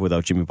not have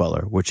without Jimmy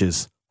Butler, which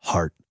is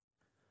heart.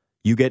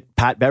 You get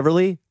Pat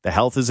Beverley, the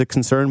health is a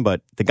concern,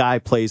 but the guy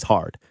plays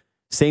hard.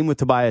 Same with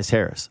Tobias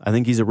Harris. I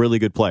think he's a really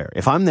good player.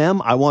 If I'm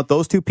them, I want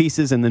those two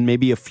pieces and then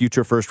maybe a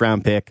future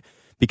first-round pick,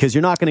 because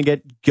you're not going to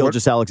get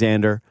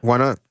Gilgeous-Alexander. Why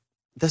not?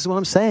 This is what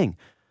I'm saying.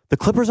 The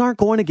Clippers aren't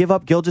going to give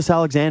up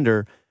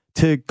Gilgeous-Alexander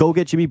to go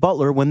get Jimmy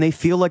Butler when they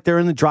feel like they're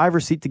in the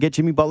driver's seat to get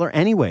Jimmy Butler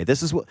anyway.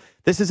 This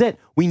is it.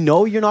 We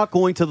know you're not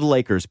going to the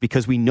Lakers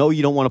because we know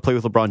you don't want to play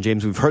with LeBron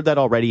James. We've heard that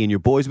already, and you're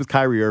boys with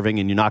Kyrie Irving,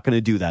 and you're not going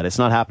to do that. It's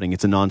not happening.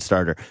 It's a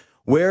non-starter.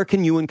 Where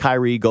can you and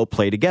Kyrie go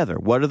play together?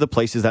 What are the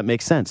places that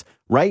make sense?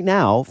 Right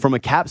now, from a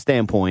cap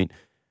standpoint,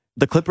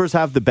 the Clippers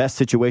have the best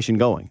situation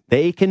going.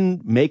 They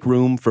can make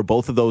room for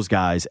both of those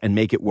guys and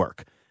make it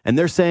work. And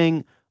they're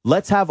saying,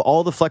 let's have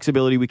all the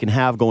flexibility we can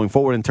have going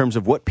forward in terms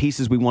of what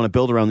pieces we want to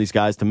build around these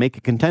guys to make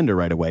a contender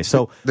right away.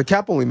 So the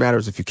cap only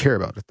matters if you care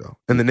about it, though,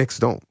 and the Knicks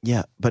don't.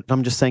 Yeah, but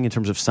I'm just saying in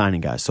terms of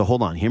signing guys. So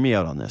hold on, hear me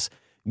out on this.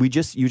 You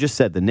just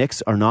said the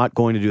Knicks are not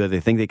going to do that.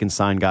 They think they can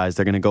sign guys.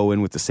 They're going to go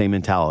in with the same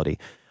mentality.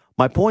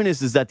 My point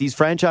is that these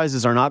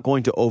franchises are not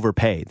going to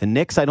overpay. The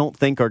Knicks, I don't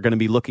think, are going to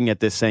be looking at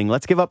this saying,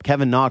 let's give up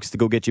Kevin Knox to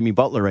go get Jimmy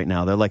Butler right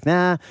now. They're like,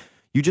 nah.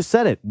 You just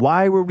said it.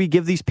 Why would we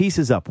give these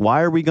pieces up?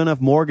 Why are we going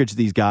to mortgage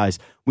these guys?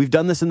 We've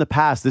done this in the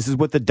past. This is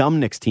what the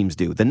dumb Knicks teams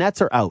do. The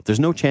Nets are out. There's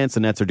no chance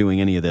the Nets are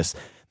doing any of this.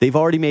 They've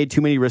already made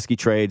too many risky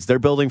trades. They're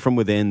building from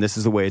within. This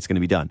is the way it's going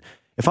to be done.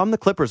 If I'm the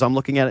Clippers, I'm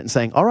looking at it and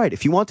saying, all right,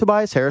 if you want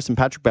Tobias Harris and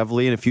Patrick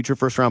Beverley and a future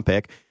first-round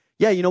pick,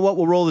 yeah, you know what?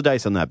 We'll roll the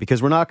dice on that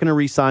because we're not going to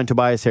re-sign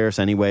Tobias Harris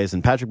anyways,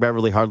 and Patrick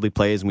Beverley hardly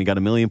plays, and we got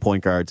a million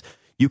point guards.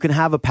 You can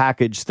have a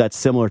package that's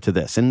similar to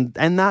this, and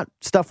that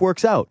stuff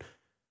works out.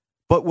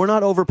 But we're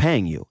not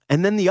overpaying you.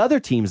 And then the other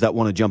teams that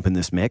want to jump in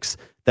this mix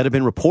that have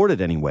been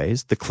reported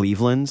anyways, the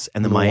Clevelands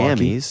and the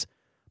Miamis,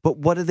 but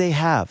what do they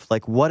have?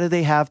 Like, what do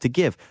they have to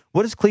give?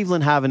 What does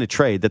Cleveland have in a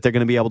trade that they're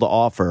going to be able to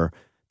offer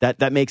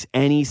that makes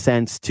any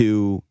sense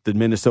to the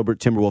Minnesota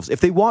Timberwolves?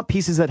 If they want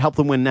pieces that help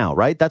them win now,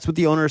 right? That's what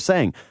the owner is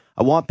saying.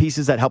 I want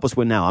pieces that help us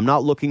win now. I'm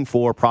not looking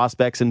for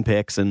prospects and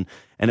picks and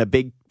a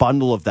big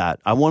bundle of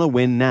that. I want to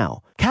win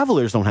now.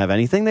 Cavaliers don't have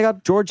anything. They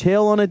got George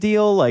Hill on a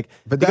deal.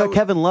 But they got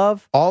Kevin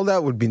Love. All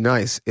that would be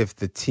nice if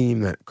the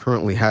team that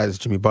currently has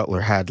Jimmy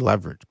Butler had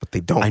leverage, but they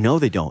don't. I know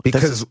they don't.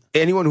 Because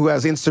anyone who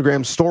has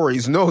Instagram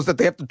stories knows that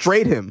they have to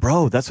trade him.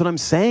 Bro, that's what I'm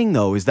saying,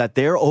 though, is that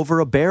they're over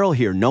a barrel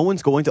here. No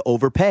one's going to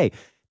overpay.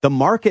 The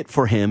market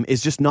for him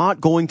is just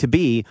not going to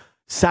be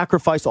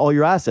sacrifice all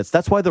your assets.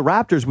 That's why the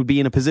Raptors would be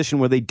in a position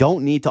where they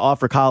don't need to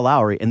offer Kyle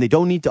Lowry and they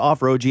don't need to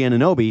offer OG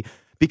Anunoby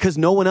because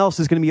no one else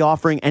is going to be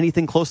offering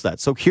anything close to that.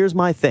 So here's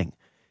my thing.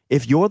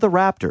 If you're the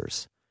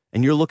Raptors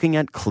and you're looking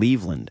at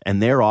Cleveland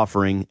and they're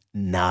offering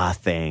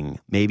nothing,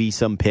 maybe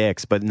some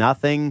picks, but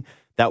nothing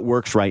that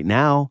works right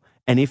now.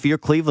 And if you're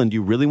Cleveland,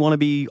 you really want to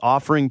be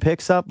offering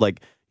picks up?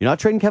 Like, you're not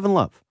trading Kevin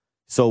Love.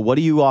 So what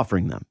are you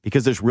offering them?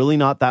 Because there's really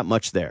not that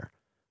much there.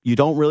 You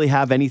don't really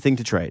have anything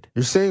to trade.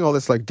 You're saying all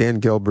this like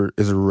Dan Gilbert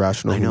is a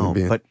rational human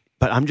being. But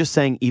I'm just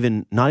saying,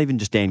 not even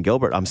just Dan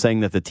Gilbert, I'm saying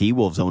that the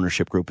T-Wolves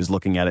ownership group is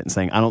looking at it and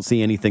saying, I don't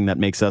see anything that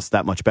makes us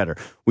that much better.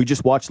 We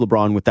just watched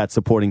LeBron with that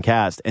supporting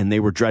cast, and they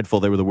were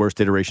dreadful. They were the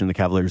worst iteration of the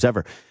Cavaliers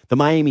ever. The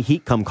Miami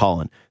Heat come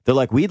calling. They're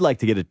like, we'd like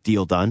to get a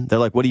deal done. They're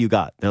like, what do you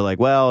got? They're like,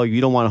 well,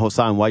 you don't want to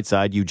sign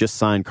Whiteside. You just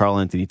signed Karl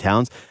Anthony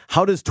Towns.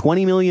 How does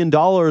 $20 million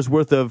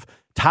worth of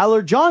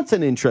Tyler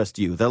Johnson interest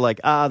you? They're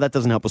like, that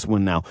doesn't help us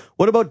win now.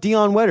 What about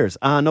Dion Waiters?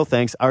 No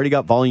thanks. I already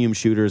got volume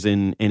shooters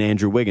in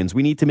Andrew Wiggins.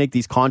 We need to make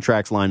these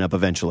contracts line up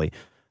eventually.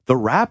 The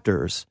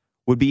Raptors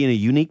would be in a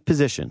unique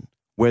position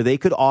where they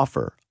could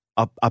offer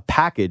a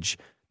package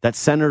that's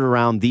centered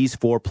around these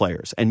four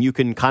players. And you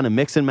can kind of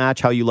mix and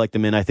match how you like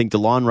them in. I think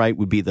DeLon Wright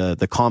would be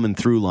the common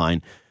through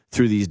line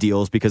through these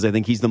deals because I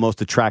think he's the most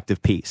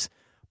attractive piece.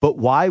 But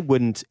why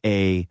wouldn't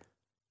a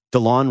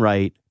DeLon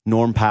Wright,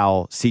 Norm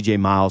Powell, CJ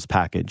Miles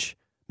package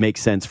make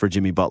sense for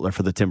Jimmy Butler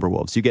for the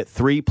Timberwolves? You get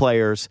three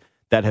players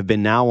that have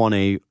been now on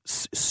a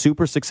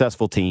super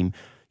successful team.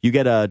 You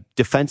get a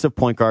defensive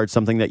point guard,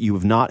 something that you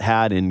have not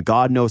had in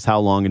God knows how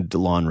long in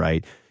DeLon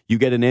Wright. You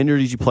get an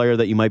energy player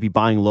that you might be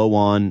buying low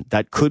on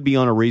that could be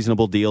on a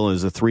reasonable deal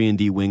as a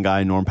 3-and-D wing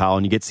guy, Norm Powell.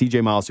 And you get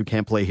CJ Miles, who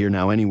can't play here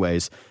now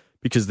anyways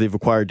because they've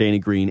acquired Danny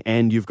Green,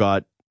 and you've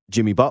got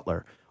Jimmy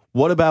Butler.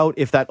 What about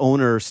if that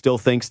owner still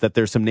thinks that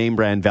there's some name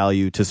brand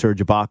value to Serge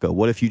Ibaka?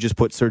 What if you just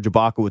put Serge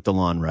Ibaka with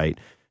DeLon Wright?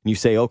 And you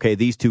say, okay,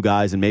 these two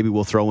guys, and maybe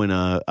we'll throw in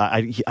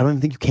I don't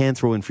even think you can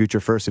throw in future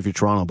first if you're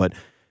Toronto, but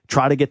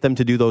try to get them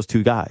to do those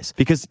two guys.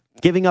 Because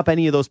giving up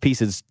any of those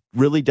pieces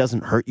really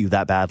doesn't hurt you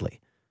that badly,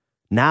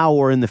 now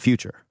or in the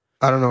future.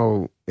 I don't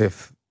know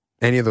if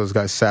any of those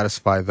guys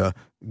satisfy the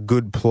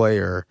good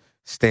player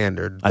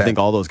standard. I think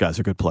all those guys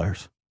are good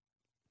players.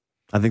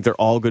 I think they're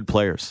all good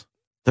players.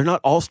 They're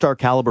not all-star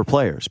caliber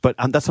players, but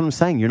that's what I'm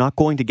saying. You're not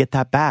going to get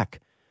that back.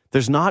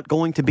 There's not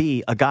going to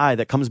be a guy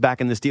that comes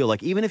back in this deal.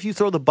 Like, even if you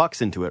throw the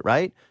Bucks into it,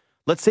 right?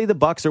 Let's say the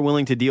Bucks are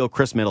willing to deal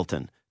Chris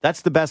Middleton.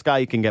 That's the best guy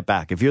you can get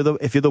back. If you're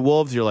the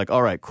Wolves, you're like,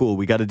 all right, cool.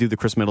 We got to do the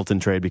Chris Middleton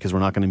trade because we're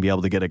not going to be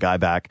able to get a guy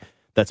back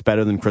that's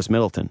better than Chris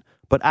Middleton.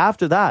 But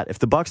after that, if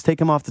the Bucks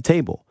take him off the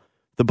table,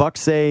 the Bucks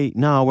say,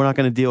 no, we're not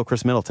going to deal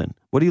Chris Middleton.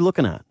 What are you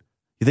looking at?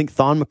 You think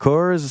Thon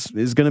McClure is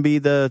going to be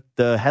the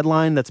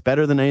headline that's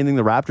better than anything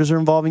the Raptors are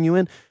involving you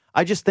in?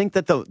 I just think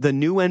that the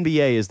new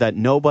NBA is that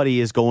nobody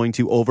is going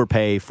to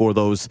overpay for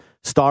those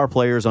star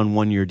players on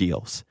one-year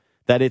deals.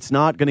 That it's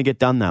not going to get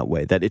done that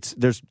way. That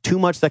there's too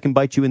much that can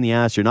bite you in the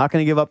ass. You're not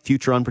going to give up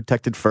future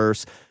unprotected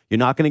firsts. You're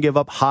not going to give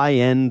up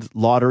high-end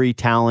lottery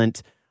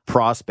talent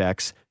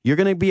prospects. You're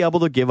going to be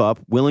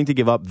willing to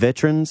give up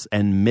veterans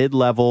and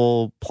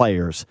mid-level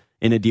players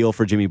in a deal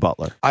for Jimmy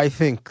Butler. I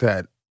think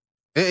that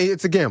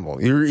it's a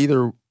gamble. You're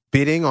either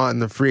bidding on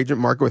the free agent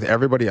market with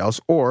everybody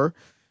else, or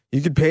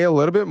you could pay a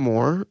little bit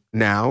more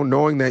now,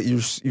 knowing that you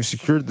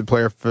secured the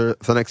player for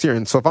the next year.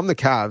 And so if I'm the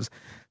Cavs,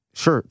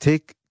 sure,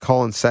 take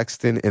Colin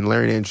Sexton and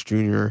Larry Nance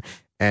Jr.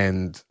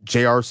 and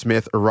J.R.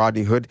 Smith or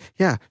Rodney Hood,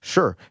 yeah,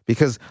 sure.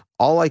 Because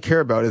all I care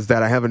about is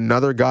that I have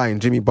another guy in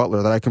Jimmy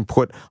Butler that I can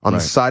put on the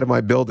side of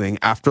my building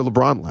after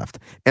LeBron left.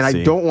 And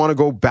I don't want to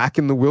go back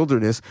in the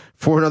wilderness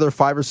for another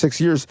 5 or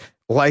 6 years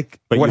like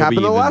what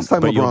happened the last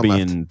time LeBron left. But you'll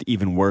be in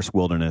even worse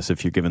wilderness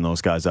if you're giving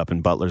those guys up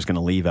and Butler's going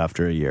to leave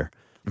after a year.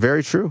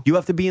 Very true. You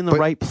have to be in the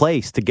right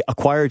place to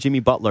acquire Jimmy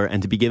Butler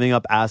and to be giving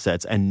up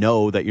assets and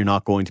know that you're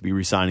not going to be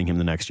re-signing him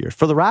the next year.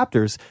 For the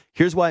Raptors,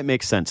 here's why it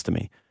makes sense to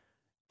me,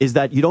 is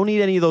that you don't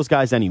need any of those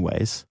guys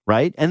anyways,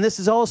 right? And this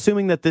is all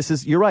assuming that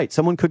you're right,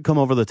 someone could come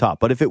over the top.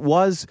 But if it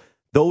was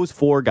those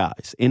 4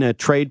 guys in a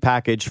trade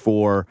package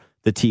for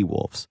the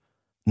T-Wolves,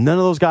 none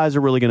of those guys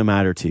are really going to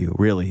matter to you,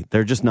 really.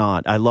 They're just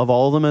not. I love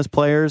all of them as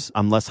players.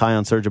 I'm less high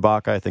on Serge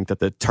Ibaka. I think that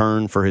the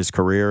turn for his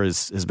career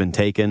has been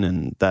taken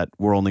and that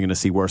we're only going to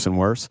see worse and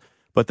worse.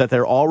 But that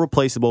they're all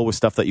replaceable with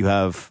stuff that you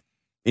have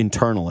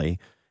internally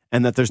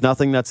and that there's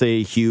nothing that's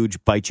a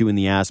huge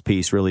bite-you-in-the-ass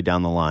piece really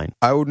down the line.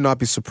 I would not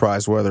be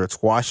surprised whether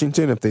it's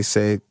Washington if they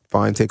say,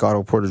 fine, take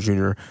Otto Porter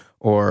Jr.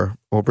 or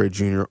Oubre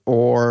Jr.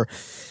 or...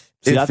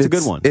 See, that's a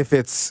good one. If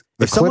it's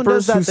the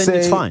Clippers who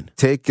say,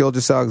 take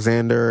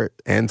Gilgeous-Alexander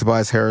and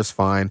Tobias Harris,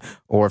 fine.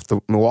 Or if the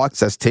Milwaukee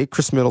says, take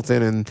Chris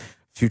Middleton and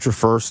future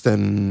first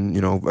and,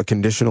 a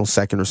conditional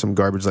second or some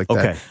garbage like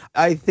that.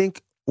 I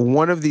think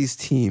one of these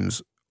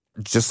teams,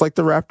 just like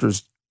the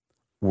Raptors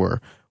are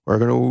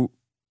going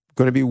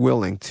to be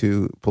willing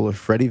to pull a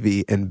Freddie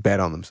V and bet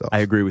on themselves. I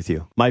agree with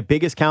you. My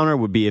biggest counter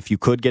would be if you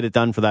could get it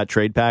done for that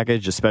trade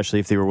package,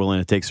 especially if they were willing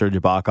to take Serge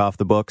Ibaka off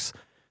the books,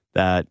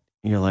 that...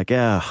 You're like,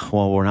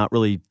 we're not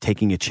really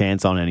taking a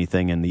chance on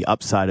anything, and the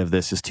upside of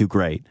this is too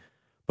great.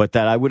 But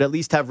that I would at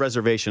least have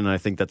reservation, and I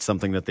think that's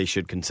something that they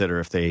should consider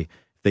if they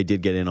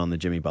did get in on the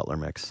Jimmy Butler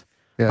mix.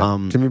 Yeah,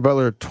 Jimmy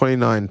Butler,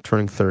 29,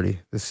 turning 30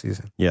 this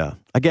season. Yeah.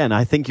 Again,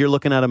 I think you're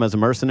looking at him as a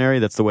mercenary.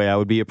 That's the way I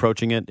would be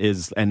approaching it.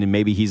 And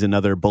maybe he's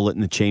another bullet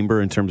in the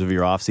chamber in terms of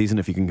your offseason.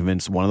 If you can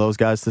convince one of those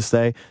guys to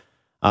stay,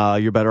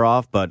 you're better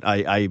off. But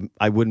I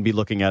wouldn't be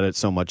looking at it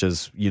so much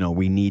as,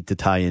 we need to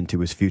tie into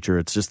his future.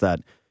 It's just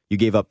that you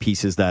gave up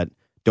pieces that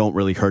don't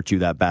really hurt you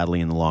that badly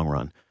in the long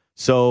run.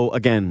 So,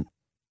 again,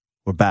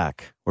 we're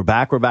back. We're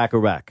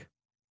back.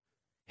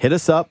 Hit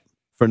us up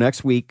for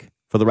next week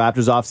for the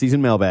Raptors offseason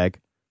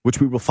mailbag,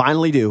 which we will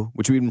finally do,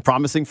 which we've been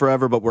promising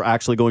forever, but we're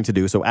actually going to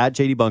do. So, at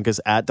JD Bunkis,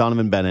 at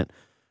Donnovan Bennett,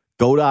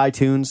 go to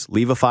iTunes,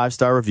 leave a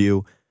 5-star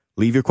review,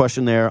 leave your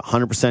question there,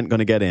 100% going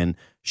to get in.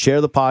 Share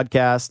the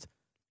podcast.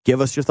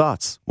 Give us your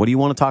thoughts. What do you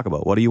want to talk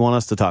about? What do you want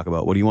us to talk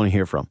about? What do you want to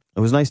hear from?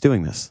 It was nice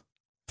doing this.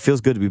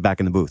 Feels good to be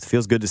back in the booth.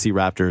 Feels good to see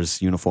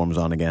Raptors uniforms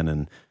on again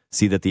and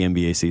see that the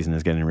NBA season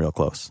is getting real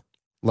close.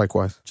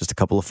 Likewise. Just a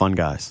couple of fun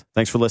guys.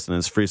 Thanks for listening.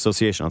 It's Free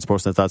Association on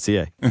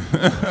sportsnet.ca.